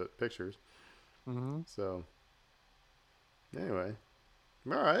pictures, yeah. but pictures. Mm-hmm. So anyway,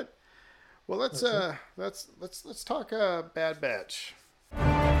 all right. Well, let's talk Bad Batch.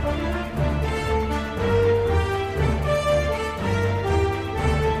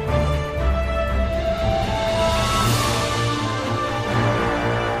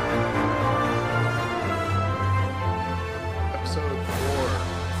 Episode 4,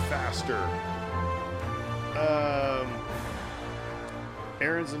 Faster.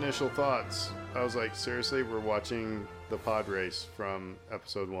 Aaron's initial thoughts. I was like, seriously, we're watching the pod race from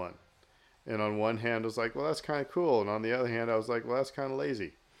episode 1. And on one hand, I was like, well, that's kind of cool. And on the other hand, I was like, well, that's kind of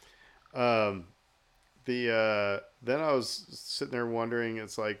lazy. Then I was sitting there wondering,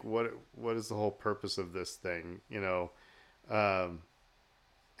 it's like, what is the whole purpose of this thing? And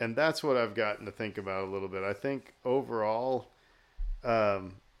that's what I've gotten to think about a little bit. I think overall,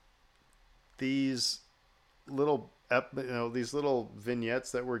 these little these little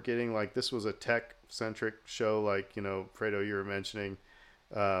vignettes that we're getting, like this was a tech centric show, like, Fredo, you were mentioning,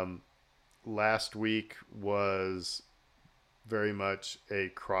 last week was very much a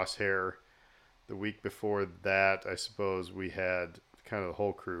Crosshair. The week before that, I suppose we had kind of the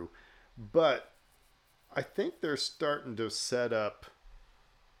whole crew, but I think they're starting to set up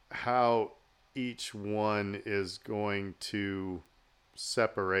how each one is going to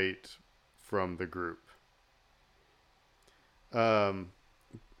separate from the group. And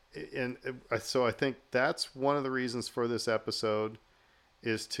so I think that's one of the reasons for this episode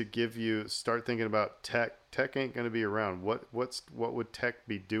is to give you start thinking about tech. Tech ain't going to be around. What would tech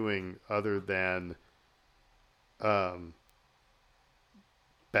be doing other than bad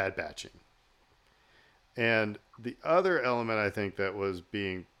batching? And the other element I think that was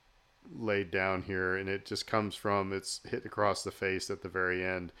being laid down here, and it just comes from it's hit across the face at the very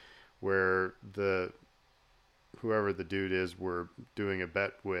end, where whoever the dude is we're doing a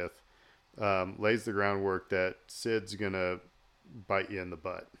bet with lays the groundwork that Sid's gonna bite you in the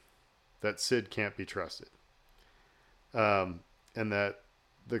butt, that Sid can't be trusted, and that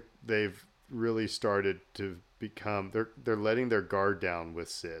they've really started to become they're letting their guard down with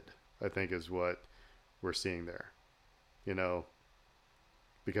Sid, I think is what we're seeing there,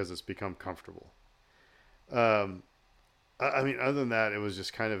 because it's become comfortable. I mean, other than that, it was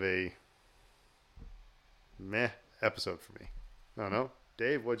just kind of a meh episode for me. I don't know.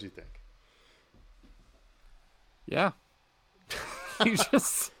 Dave, what'd you think? Yeah. you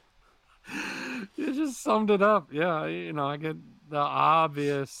just summed it up. Yeah, I get the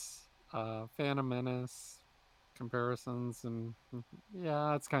obvious Phantom Menace comparisons, and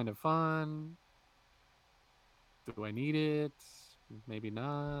yeah, it's kind of fun. Do I need it? Maybe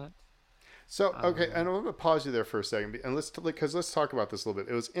not. So, okay, and I'm going to pause you there for a second, and let's talk about this a little bit.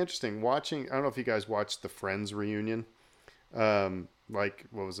 It was interesting watching. I don't know if you guys watched the Friends reunion, like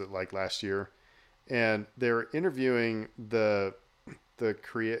what was it like last year, and they were interviewing the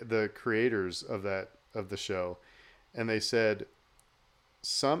creators of the show, and they said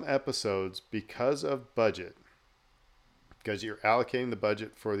some episodes, because of budget, because you're allocating the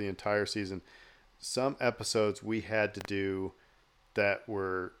budget for the entire season, some episodes we had to do that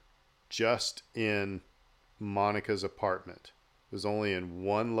were just in Monica's apartment. It was only in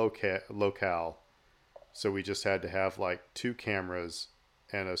one locale, so we just had to have like 2 cameras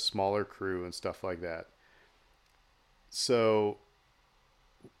and a smaller crew and stuff like that. So,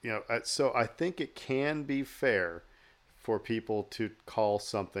 I think it can be fair for people to call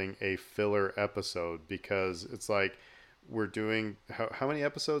something a filler episode, because it's like we're doing how many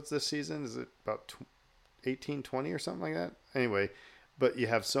episodes this season? Is it about 18, 20 or something like that? Anyway, but you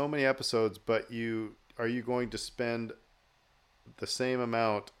have so many episodes, but are you going to spend the same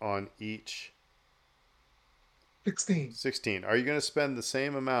amount on each 16? Are you going to spend the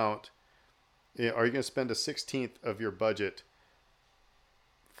same amount? Are you going to spend a 16th of your budget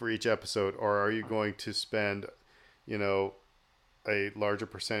for each episode, or are you going to spend, a larger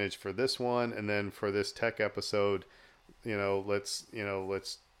percentage for this one, and then for this tech episode,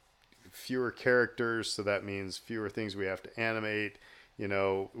 let's fewer characters, so that means fewer things we have to animate.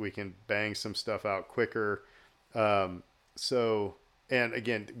 We can bang some stuff out quicker. Um, so, and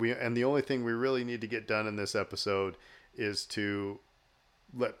again, the only thing we really need to get done in this episode is to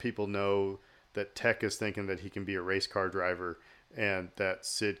let people know that Tech is thinking that he can be a race car driver and that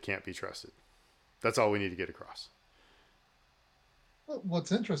Sid can't be trusted. That's all we need to get across.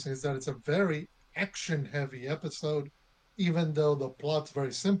 What's interesting is that it's a very action heavy episode, even though the plot's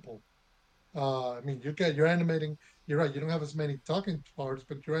very simple. I mean, you're animating. You're right. You don't have as many talking parts,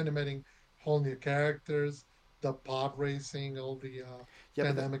 but you're animating whole new characters, the pod racing, all the Yeah,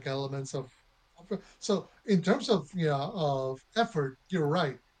 but dynamic elements So, in terms of of effort, you're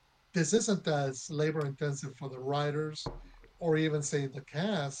right. This isn't as labor intensive for the writers, or even say the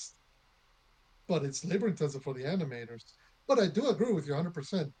cast, but it's labor intensive for the animators. But I do agree with you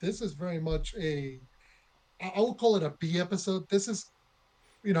 100%. This is very much I would call it a B episode. This is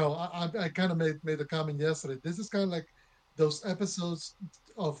I kind of made the comment yesterday. This is kind of like those episodes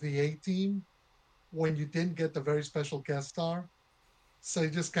of the A Team when you didn't get the very special guest star. So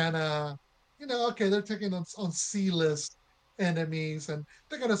you just kind of, okay, they're taking on C list enemies and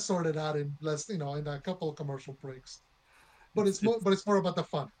they're gonna sort it out in less, in a couple of commercial breaks. But It's it's it's more about the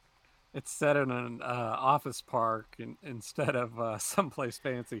fun. it's set in an office park instead of someplace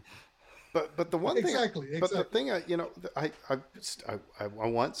fancy. But the one thing, Exactly, but the exactly. thing I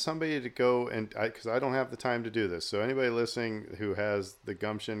want somebody to go and because I don't have the time to do this. So anybody listening who has the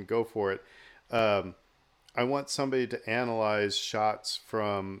gumption, go for it. Um, I want somebody to analyze shots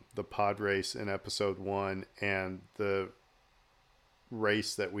from the pod race in episode 1 and the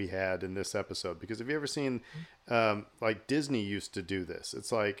race that we had in this episode. Because have you ever seen, like Disney used to do this?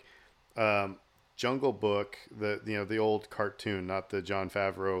 It's like um, Jungle Book, the old cartoon, not the John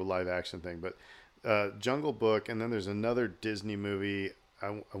Favreau live action thing, but Jungle Book, and then there's another Disney movie. I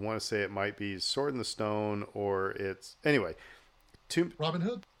want to say it might be Sword in the Stone, or it's anyway. Two Robin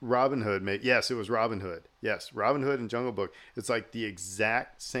Hood. Robin Hood made, yes, it was Robin Hood. Yes, Robin Hood and Jungle Book. It's like the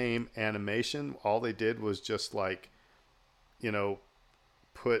exact same animation. All they did was just like, you know,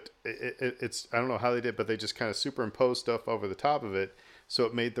 it's I don't know how they did, but they just kind of superimposed stuff over the top of it, so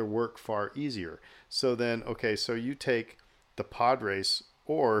it made their work far easier. So then, okay, so you take the pod race,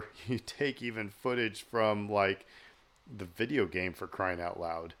 or you take even footage from like the video game, for crying out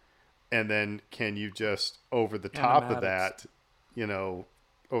loud, and then can you just over the top of Animatics. that, you know,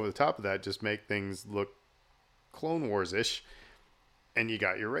 over the top of that, just make things look Clone Wars ish, and you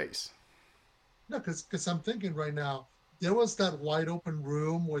got your race. No, because I'm thinking right now, there was that wide open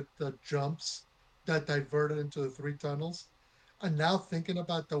room with the jumps that diverted into the three tunnels. And now thinking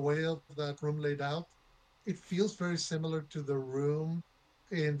about the way of that room laid out, it feels very similar to the room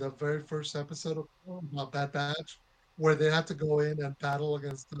in the very first episode of Bad Batch, where they had to go in and battle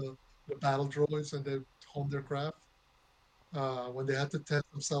against the battle droids and they hone their craft. When they had to test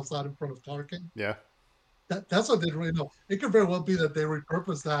themselves out in front of Tarkin. Yeah. That's what they really know. It could very well be that they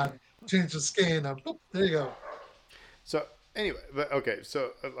repurposed that, change the skin, and boop, there you go. So anyway, but okay,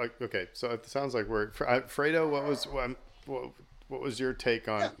 so okay, so it sounds like we're Fredo. What was your take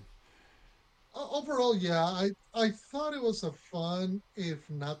on? Yeah, overall, yeah, I thought it was a fun, if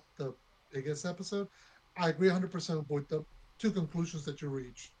not the biggest episode. I agree 100% with the two conclusions that you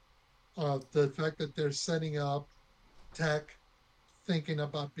reached. The fact that they're setting up Tech thinking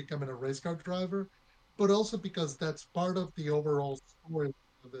about becoming a race car driver, but also because that's part of the overall story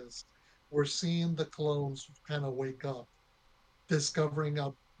of this. We're seeing the clones kind of wake up, discovering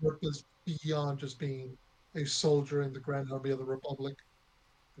a purpose beyond just being a soldier in the Grand Army of the Republic,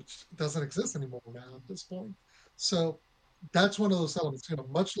 which doesn't exist anymore now at this point. So that's one of those elements,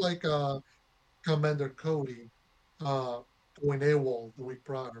 much like Commander Cody uh, going AWOL the week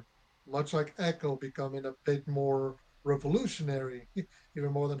prior, much like Echo becoming a bit more revolutionary,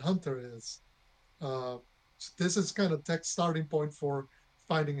 even more than Hunter is. Uh, this is kind of Tech's starting point for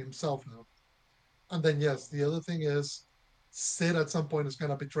finding himself out. And then, yes, the other thing is Sid at some point is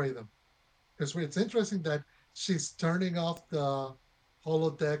going to betray them. Because it's interesting that she's turning off the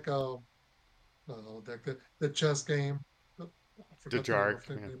holodeck, holodeck the chess game. I The forgot the name of Jark,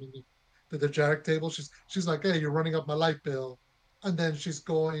 it. yeah. The Jarek table. She's like, hey, you're running up my light bill. And then she's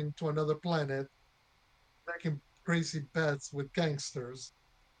going to another planet, making crazy bets with gangsters.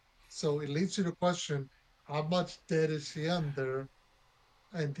 So it leads you to question how much debt is she under?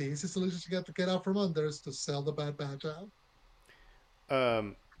 And the easy solution she got to get out from under is to sell the Bad Batch out.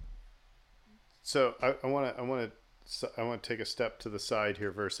 Um, so I want to I want to take a step to the side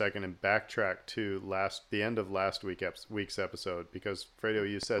here for a second and backtrack to the end of last week's episode, because Fredo,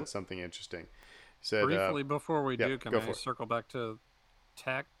 you said something interesting. You said, Briefly before we yeah, do, can go I for it. circle back to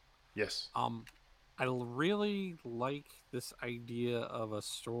tech? Yes. I really like this idea of a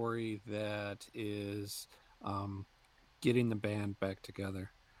story that is getting the band back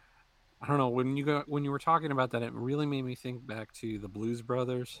together. I don't know, when you were talking about that, it really made me think back to the Blues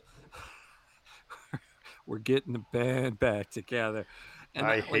Brothers. We're getting the band back together, and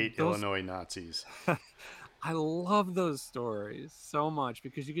I like hate those. Illinois Nazis. I love those stories so much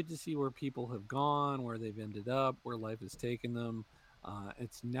because you get to see where people have gone, where they've ended up, where life has taken them.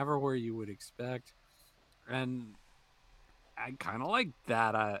 It's never where you would expect, and I kind of like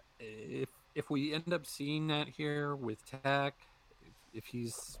that. If we end up seeing that here with Tech, if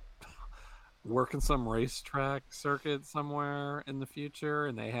he's working some racetrack circuit somewhere in the future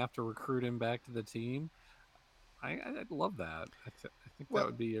and they have to recruit him back to the team, I'd love that. I think that Well,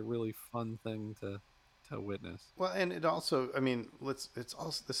 would be a really fun thing to witness. well, and it also, I mean, it's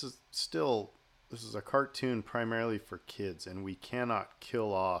also, this is a cartoon primarily for kids, and we cannot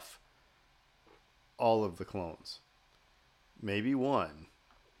kill off all of the clones. Maybe one,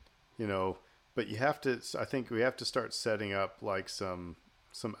 you know, but you have to, I think we have to start setting up like some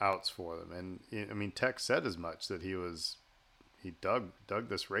outs for them. And I mean, Tech said as much, that he dug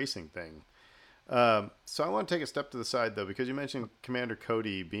this racing thing. So I want to take a step to the side though, because you mentioned Commander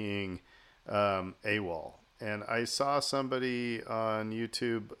Cody being AWOL, and I saw somebody on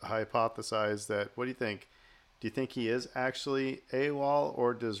YouTube hypothesize that. What do you think? Do you think he is actually AWOL,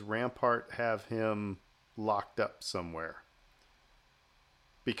 or does Rampart have him locked up somewhere?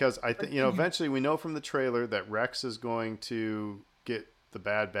 Because I think, you know, eventually we know from the trailer that Rex is going to get the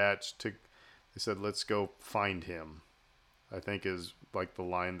Bad Batch to. They said, "Let's go find him." I think is like the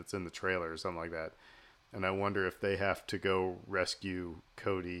line that's in the trailer or something like that. And I wonder if they have to go rescue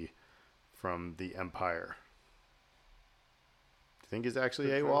Cody from the Empire. Do you think he's actually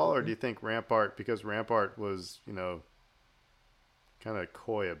AWOL, or do you think Rampart, because Rampart was, you know, kind of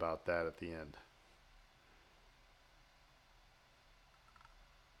coy about that at the end?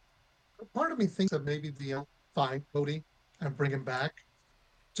 Part of me thinks that maybe they'll find Cody and bring him back,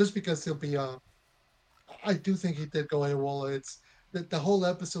 just because he'll be. I do think he did go AWOL. It's that the whole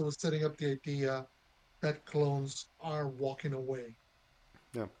episode was setting up the idea that clones are walking away.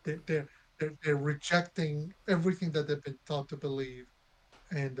 Yeah. They, they're, they're rejecting everything that they've been taught to believe,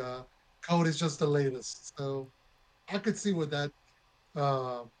 and Code is just the latest. So I could see where that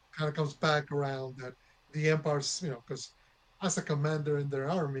uh, kind of comes back around, that the Empire's, because as a commander in their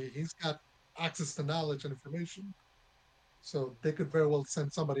army, he's got access to knowledge and information. So they could very well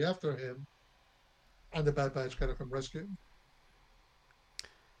send somebody after him, and the Bad Batch kind of come rescue him.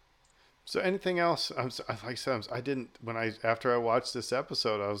 So anything else? Like I said, I didn't, when after I watched this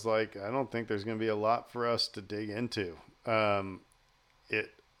episode, I was like, I don't think there's going to be a lot for us to dig into. Um,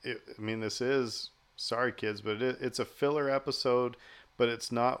 it, I mean, this is, sorry kids, but it's a filler episode, but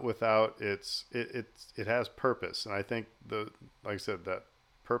it's not without it has purpose. And I think like I said, that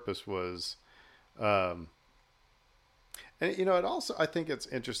purpose was, um, and you know, it also, I think it's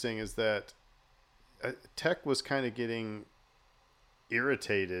interesting is that Tech was kind of getting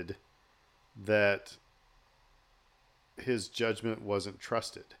irritated that his judgment wasn't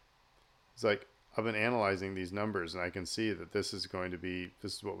trusted. It's like, I've been analyzing these numbers and I can see that this is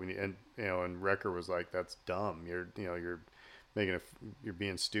what we need. And, you know, and Wrecker was like, that's dumb. You're you're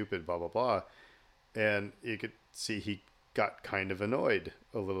being stupid, blah, blah, blah. And you could see he got kind of annoyed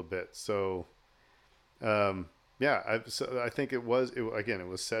a little bit. So, yeah, I think it was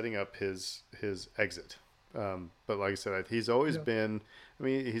setting up his exit. But like I said, he's always been, I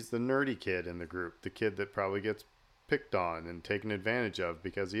mean, he's the nerdy kid in the group, the kid that probably gets picked on and taken advantage of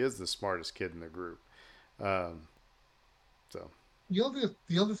because he is the smartest kid in the group. So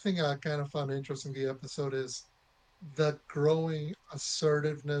The other thing I kind of found interesting in the episode is the growing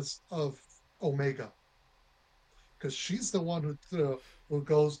assertiveness of Omega, because she's the one who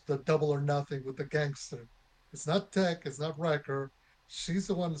goes the double or nothing with the gangster. It's not Tech, it's not Wrecker. She's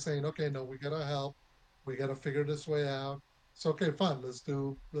the one saying, "Okay, no, we gotta help. We gotta figure this way out." So okay, fine, let's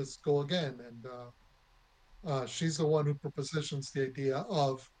go again. And she's the one who propositions the idea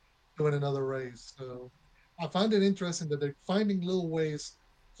of doing another race. So I find it interesting that they're finding little ways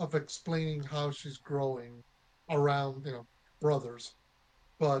of explaining how she's growing around, brothers,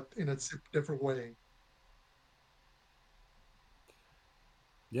 but in a different way.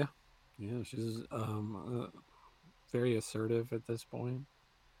 Yeah, yeah, she's very assertive at this point.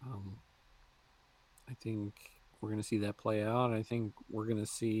 Um, I think we're going to see that play out. I think we're going to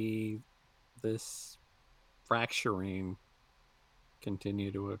see this fracturing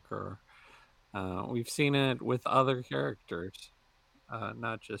continue to occur. We've seen it with other characters,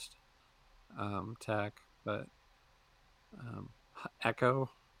 not just Tech, but um, Echo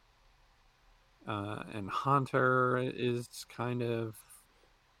and Hunter is kind of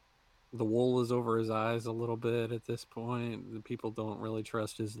the wool is over his eyes a little bit at this point. The people don't really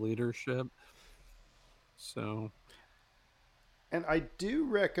trust his leadership. So, And I do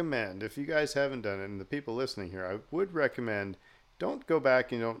recommend, if you guys haven't done it, and the people listening here, I would recommend don't go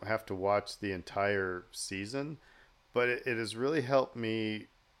back and you don't have to watch the entire season, but it has really helped me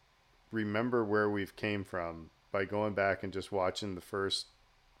remember where we've came from by going back and just watching the first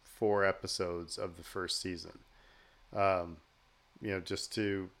 4 episodes of the first season. Um, just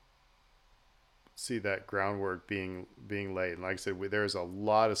to see that groundwork being laid. And like I said, there's a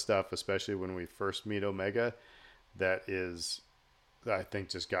lot of stuff, especially when we first meet Omega, that is, I think,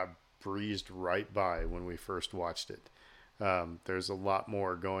 just got breezed right by when we first watched it. There's a lot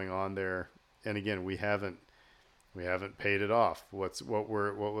more going on there, and again, we haven't paid it off. What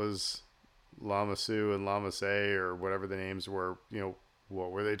was Lama Su and Lama Se, or whatever the names were?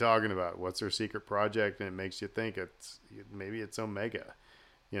 What were they talking about? What's their secret project? And it makes you think maybe it's Omega.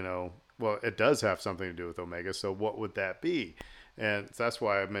 Well, it does have something to do with Omega. So what would that be? And that's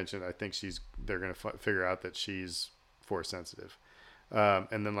why I mentioned I think they're going to figure out that she's force sensitive.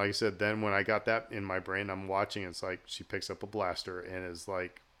 And then, like I said, then when I got that in my brain, I'm watching. It's like she picks up a blaster and is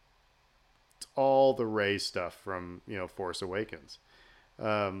like all the Rey stuff from Force Awakens.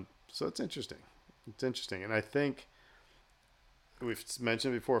 So it's interesting. It's interesting, and I think we've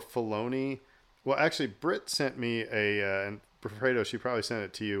mentioned before Filoni. Well, actually, Britt sent me and Fredo, she probably sent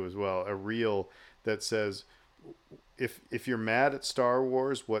it to you as well, a reel that says if you're mad at Star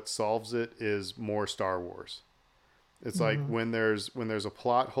Wars, what solves it is more Star Wars. It's like when there's a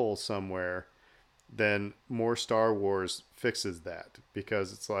plot hole somewhere, then more Star Wars fixes that,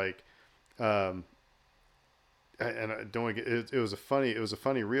 because it's like, and I don't want to get, it was a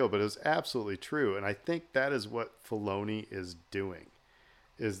funny reel, but it was absolutely true, and I think that is what Filoni is doing,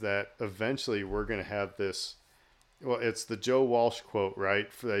 is that eventually we're going to have this. Well, it's the Joe Walsh quote, right?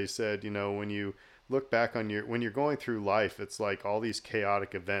 They said, when you look back on when you're going through life, it's like all these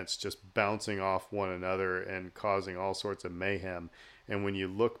chaotic events just bouncing off one another and causing all sorts of mayhem. And when you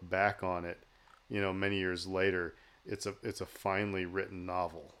look back on it, many years later, it's a finely written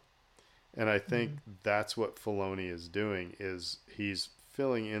novel. And I think that's what Filoni is doing, is he's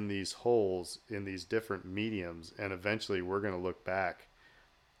filling in these holes in these different mediums. And eventually we're going to look back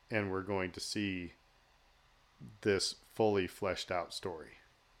and we're going to see this fully fleshed out story.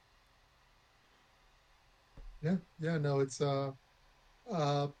 Yeah, no, it's uh,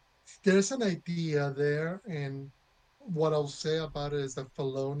 there's an idea there, and what I'll say about it is that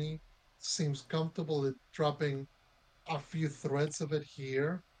Filoni seems comfortable at dropping a few threads of it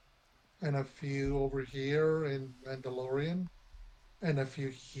here and a few over here in Mandalorian and a few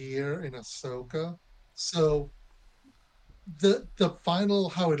here in Ahsoka. So the final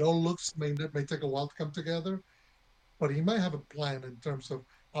how it all looks may take a while to come together, but he might have a plan in terms of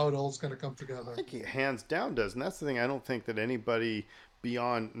how it all's going to come I together. think he hands down does, and that's the thing I don't think that anybody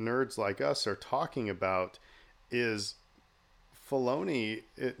beyond nerds like us are talking about, is Filoni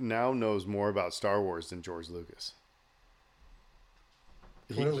now knows more about Star Wars than George Lucas.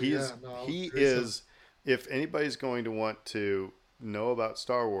 Clearly, He yeah, is no, I would he agree so. is if anybody's going to want to know about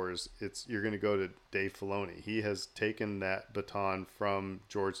Star Wars, you're going to go to Dave Filoni. He has taken that baton from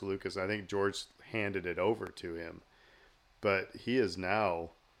George Lucas. I think George handed it over to him, but he is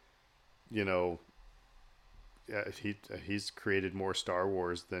now, you know, he's created more Star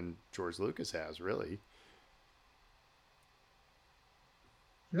Wars than George Lucas has, really.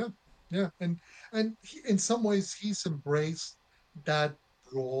 Yeah, yeah, and in some ways he's embraced that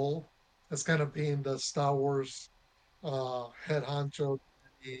role as kind of being the Star Wars head honcho,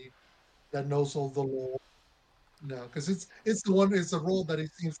 the- that knows all the lore. No, because it's the role that he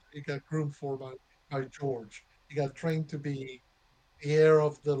seems to be got groomed for by George. He got trained to be the heir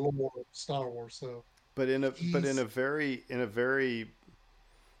of the lore of Star Wars. So But he's in a very,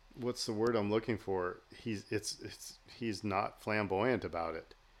 what's the word I'm looking for? He's not flamboyant about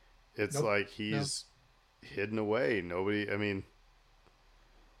it. It's nope, like no, he's hidden away. Nobody, I mean,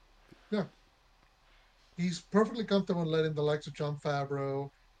 yeah, he's perfectly comfortable letting the likes of John Favreau,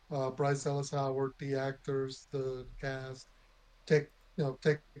 Bryce Dallas Howard, the actors, the cast take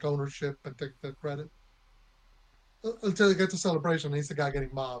take ownership and take the credit until they get to celebration. He's the guy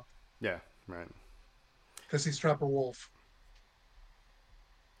getting mobbed yeah, right. because he's Trapper Wolf.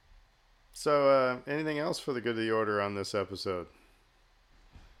 So, anything else for the good of the order on this episode?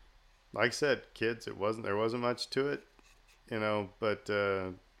 like I said, kids, there wasn't much to it, but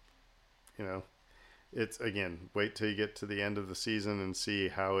you know, it's again, wait till you get to the end of the season and see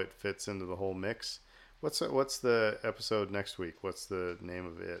how it fits into the whole mix. What's the episode next week? What's the name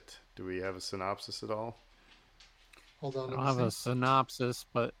of it? Do we have a synopsis at all? Hold on, I let don't me have a see. synopsis,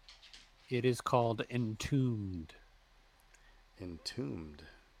 but it is called Entombed. Entombed.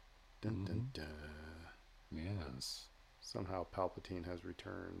 Dun dun dun. Yes. Somehow Palpatine has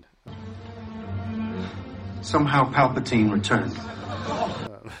returned. Somehow Palpatine returned.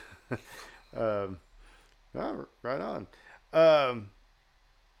 Oh, right on. Um,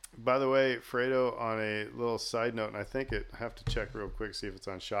 by the way, Fredo, on a little side note, and I have to check real quick, see if it's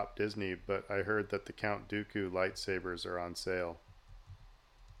on Shop Disney, but I heard that the Count Dooku lightsabers are on sale.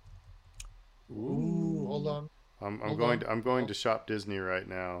 Ooh, hold on. Hold on. I'm going to Shop Disney right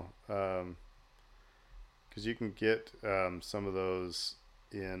now, because you can get some of those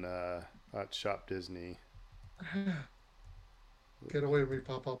in at Shop Disney. Get away from me,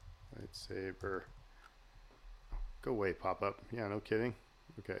 pop up. Lightsaber. Go away, pop up. Yeah, no kidding.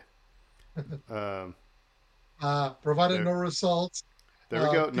 Okay. Provided There, no results. there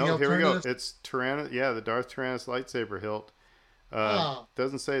we go. The No, here we go. alternatives. It's Tyrannus. Yeah, the Darth Tyrannus lightsaber hilt. Ah,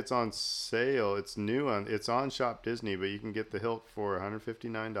 Doesn't say it's on sale. It's new on. It's on Shop Disney, but you can get the hilt for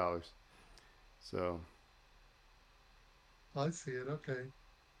 $159. So I see it. Okay.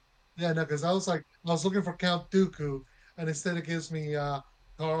 Yeah, no, because I was looking for Count Dooku, and instead it gives me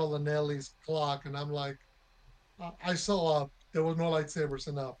Carl and Ellie's clock, and I'm like, I saw there was no lightsabers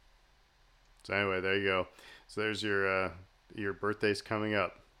enough. so anyway, there you go. So there's your birthday's coming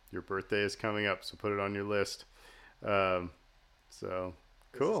up. Your birthday is coming up, so put it on your list. Um, so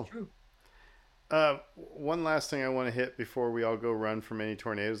This is cool. true. One last thing I want to hit before we all go run from any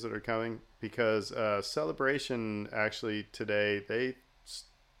tornadoes that are coming, because Celebration actually today they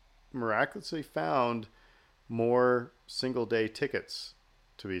miraculously found more single day tickets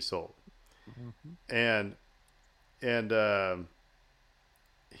to be sold, Mm-hmm. and and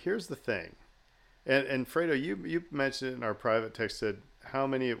here's the thing, and Fredo, you mentioned it in our private text, said how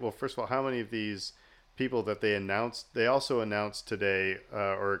many? Well, first of all, how many of these people that they announced? They also announced today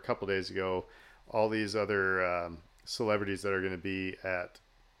or a couple days ago all these other celebrities that are going to be at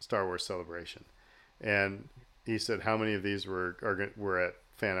Star Wars Celebration, and he said how many of these were at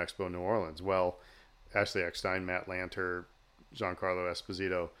Fan Expo New Orleans. Well, Ashley Eckstein, Matt Lanter, Giancarlo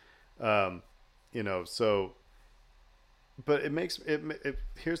Esposito, um, so but it makes it.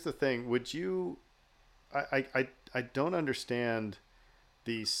 Here's the thing: would you? I don't understand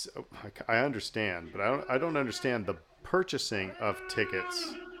these. I understand, but I don't understand the purchasing of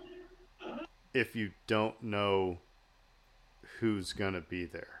tickets if you don't know who's gonna be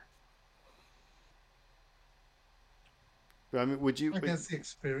there. I mean, would you? I guess the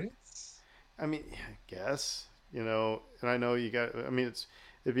experience. I mean, I guess and I know you got. I mean,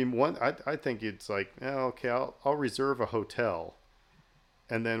 it'd be one. I think it's like, okay, I'll reserve a hotel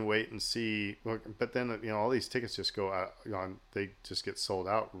and then wait and see. But then all these tickets just go out on. They just get sold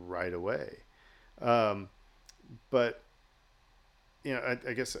out right away. Um, but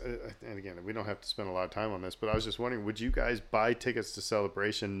I guess, and again, we don't have to spend a lot of time on this. But I was just wondering, would you guys buy tickets to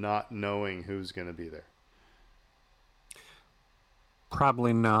Celebration not knowing who's going to be there?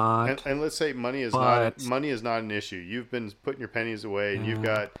 Probably not, And let's say money but is not an issue. You've been putting your pennies away, and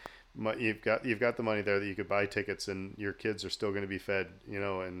uh, you've got the money there that you could buy tickets, and your kids are still going to be fed,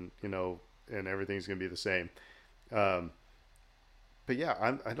 and everything's going to be the same. Um, but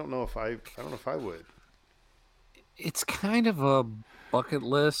yeah, I don't know if I don't know if I would. it's kind of a bucket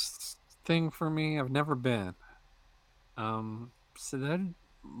list thing for me. I've never been. So that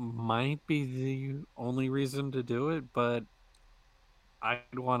might be the only reason to do it, but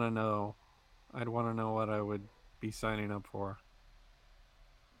I'd want to know. I'd want to know what I would be signing up for.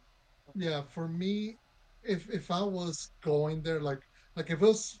 Yeah, for me, if I was going there, like if it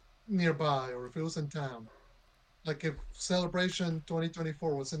was nearby or if it was in town, like if Celebration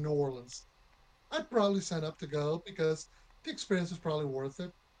 2024 was in New Orleans, I'd probably sign up to go because the experience is probably worth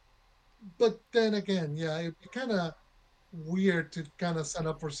it. But then again, yeah, it'd be kind of weird to kind of sign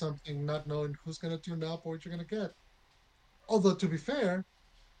up for something not knowing who's going to turn up or what you're going to get. Although to be fair,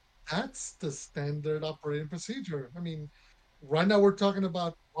 that's the standard operating procedure. I mean, right now we're talking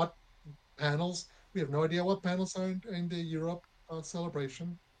about what panels. We have no idea what panels are in the Europe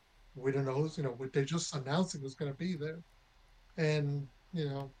celebration. We don't know who's, they just announcing who's going to be there. And, you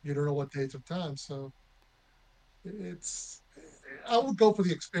don't know what dates or times. So it's, I would go for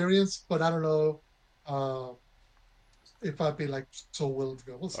the experience, but I don't know. Uh, if I'd be like so willing to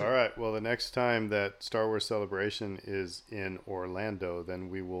go. We'll see. All right. Well, the next time that Star Wars Celebration is in Orlando, then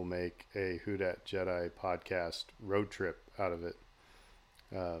we will make a Who Dat Jedi podcast road trip out of it.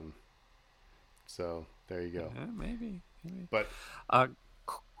 So there you go. Yeah, maybe. But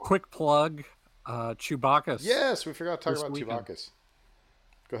Quick plug, Chewbacca's. yes, we forgot to talk This about weekend. Chewbacca's.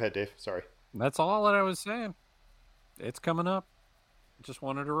 Go ahead, Dave. Sorry. That's all that I was saying. It's coming up. Just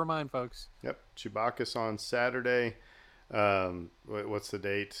wanted to remind folks. Yep. Chewbacca's on Saturday. What's the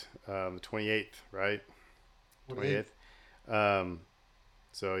date? The 28th, right? 28th.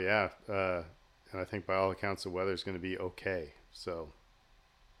 So yeah, and I think by all accounts the weather is going to be okay. So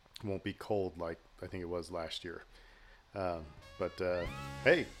it won't be cold like I think it was last year. But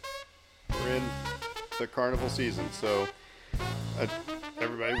hey, we're in the carnival season, so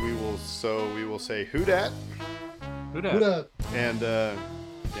everybody, we will say who dat, Who dat? Who dat? and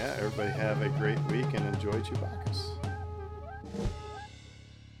yeah, everybody have a great week and enjoy Chewbacca's.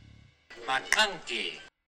 McConkey.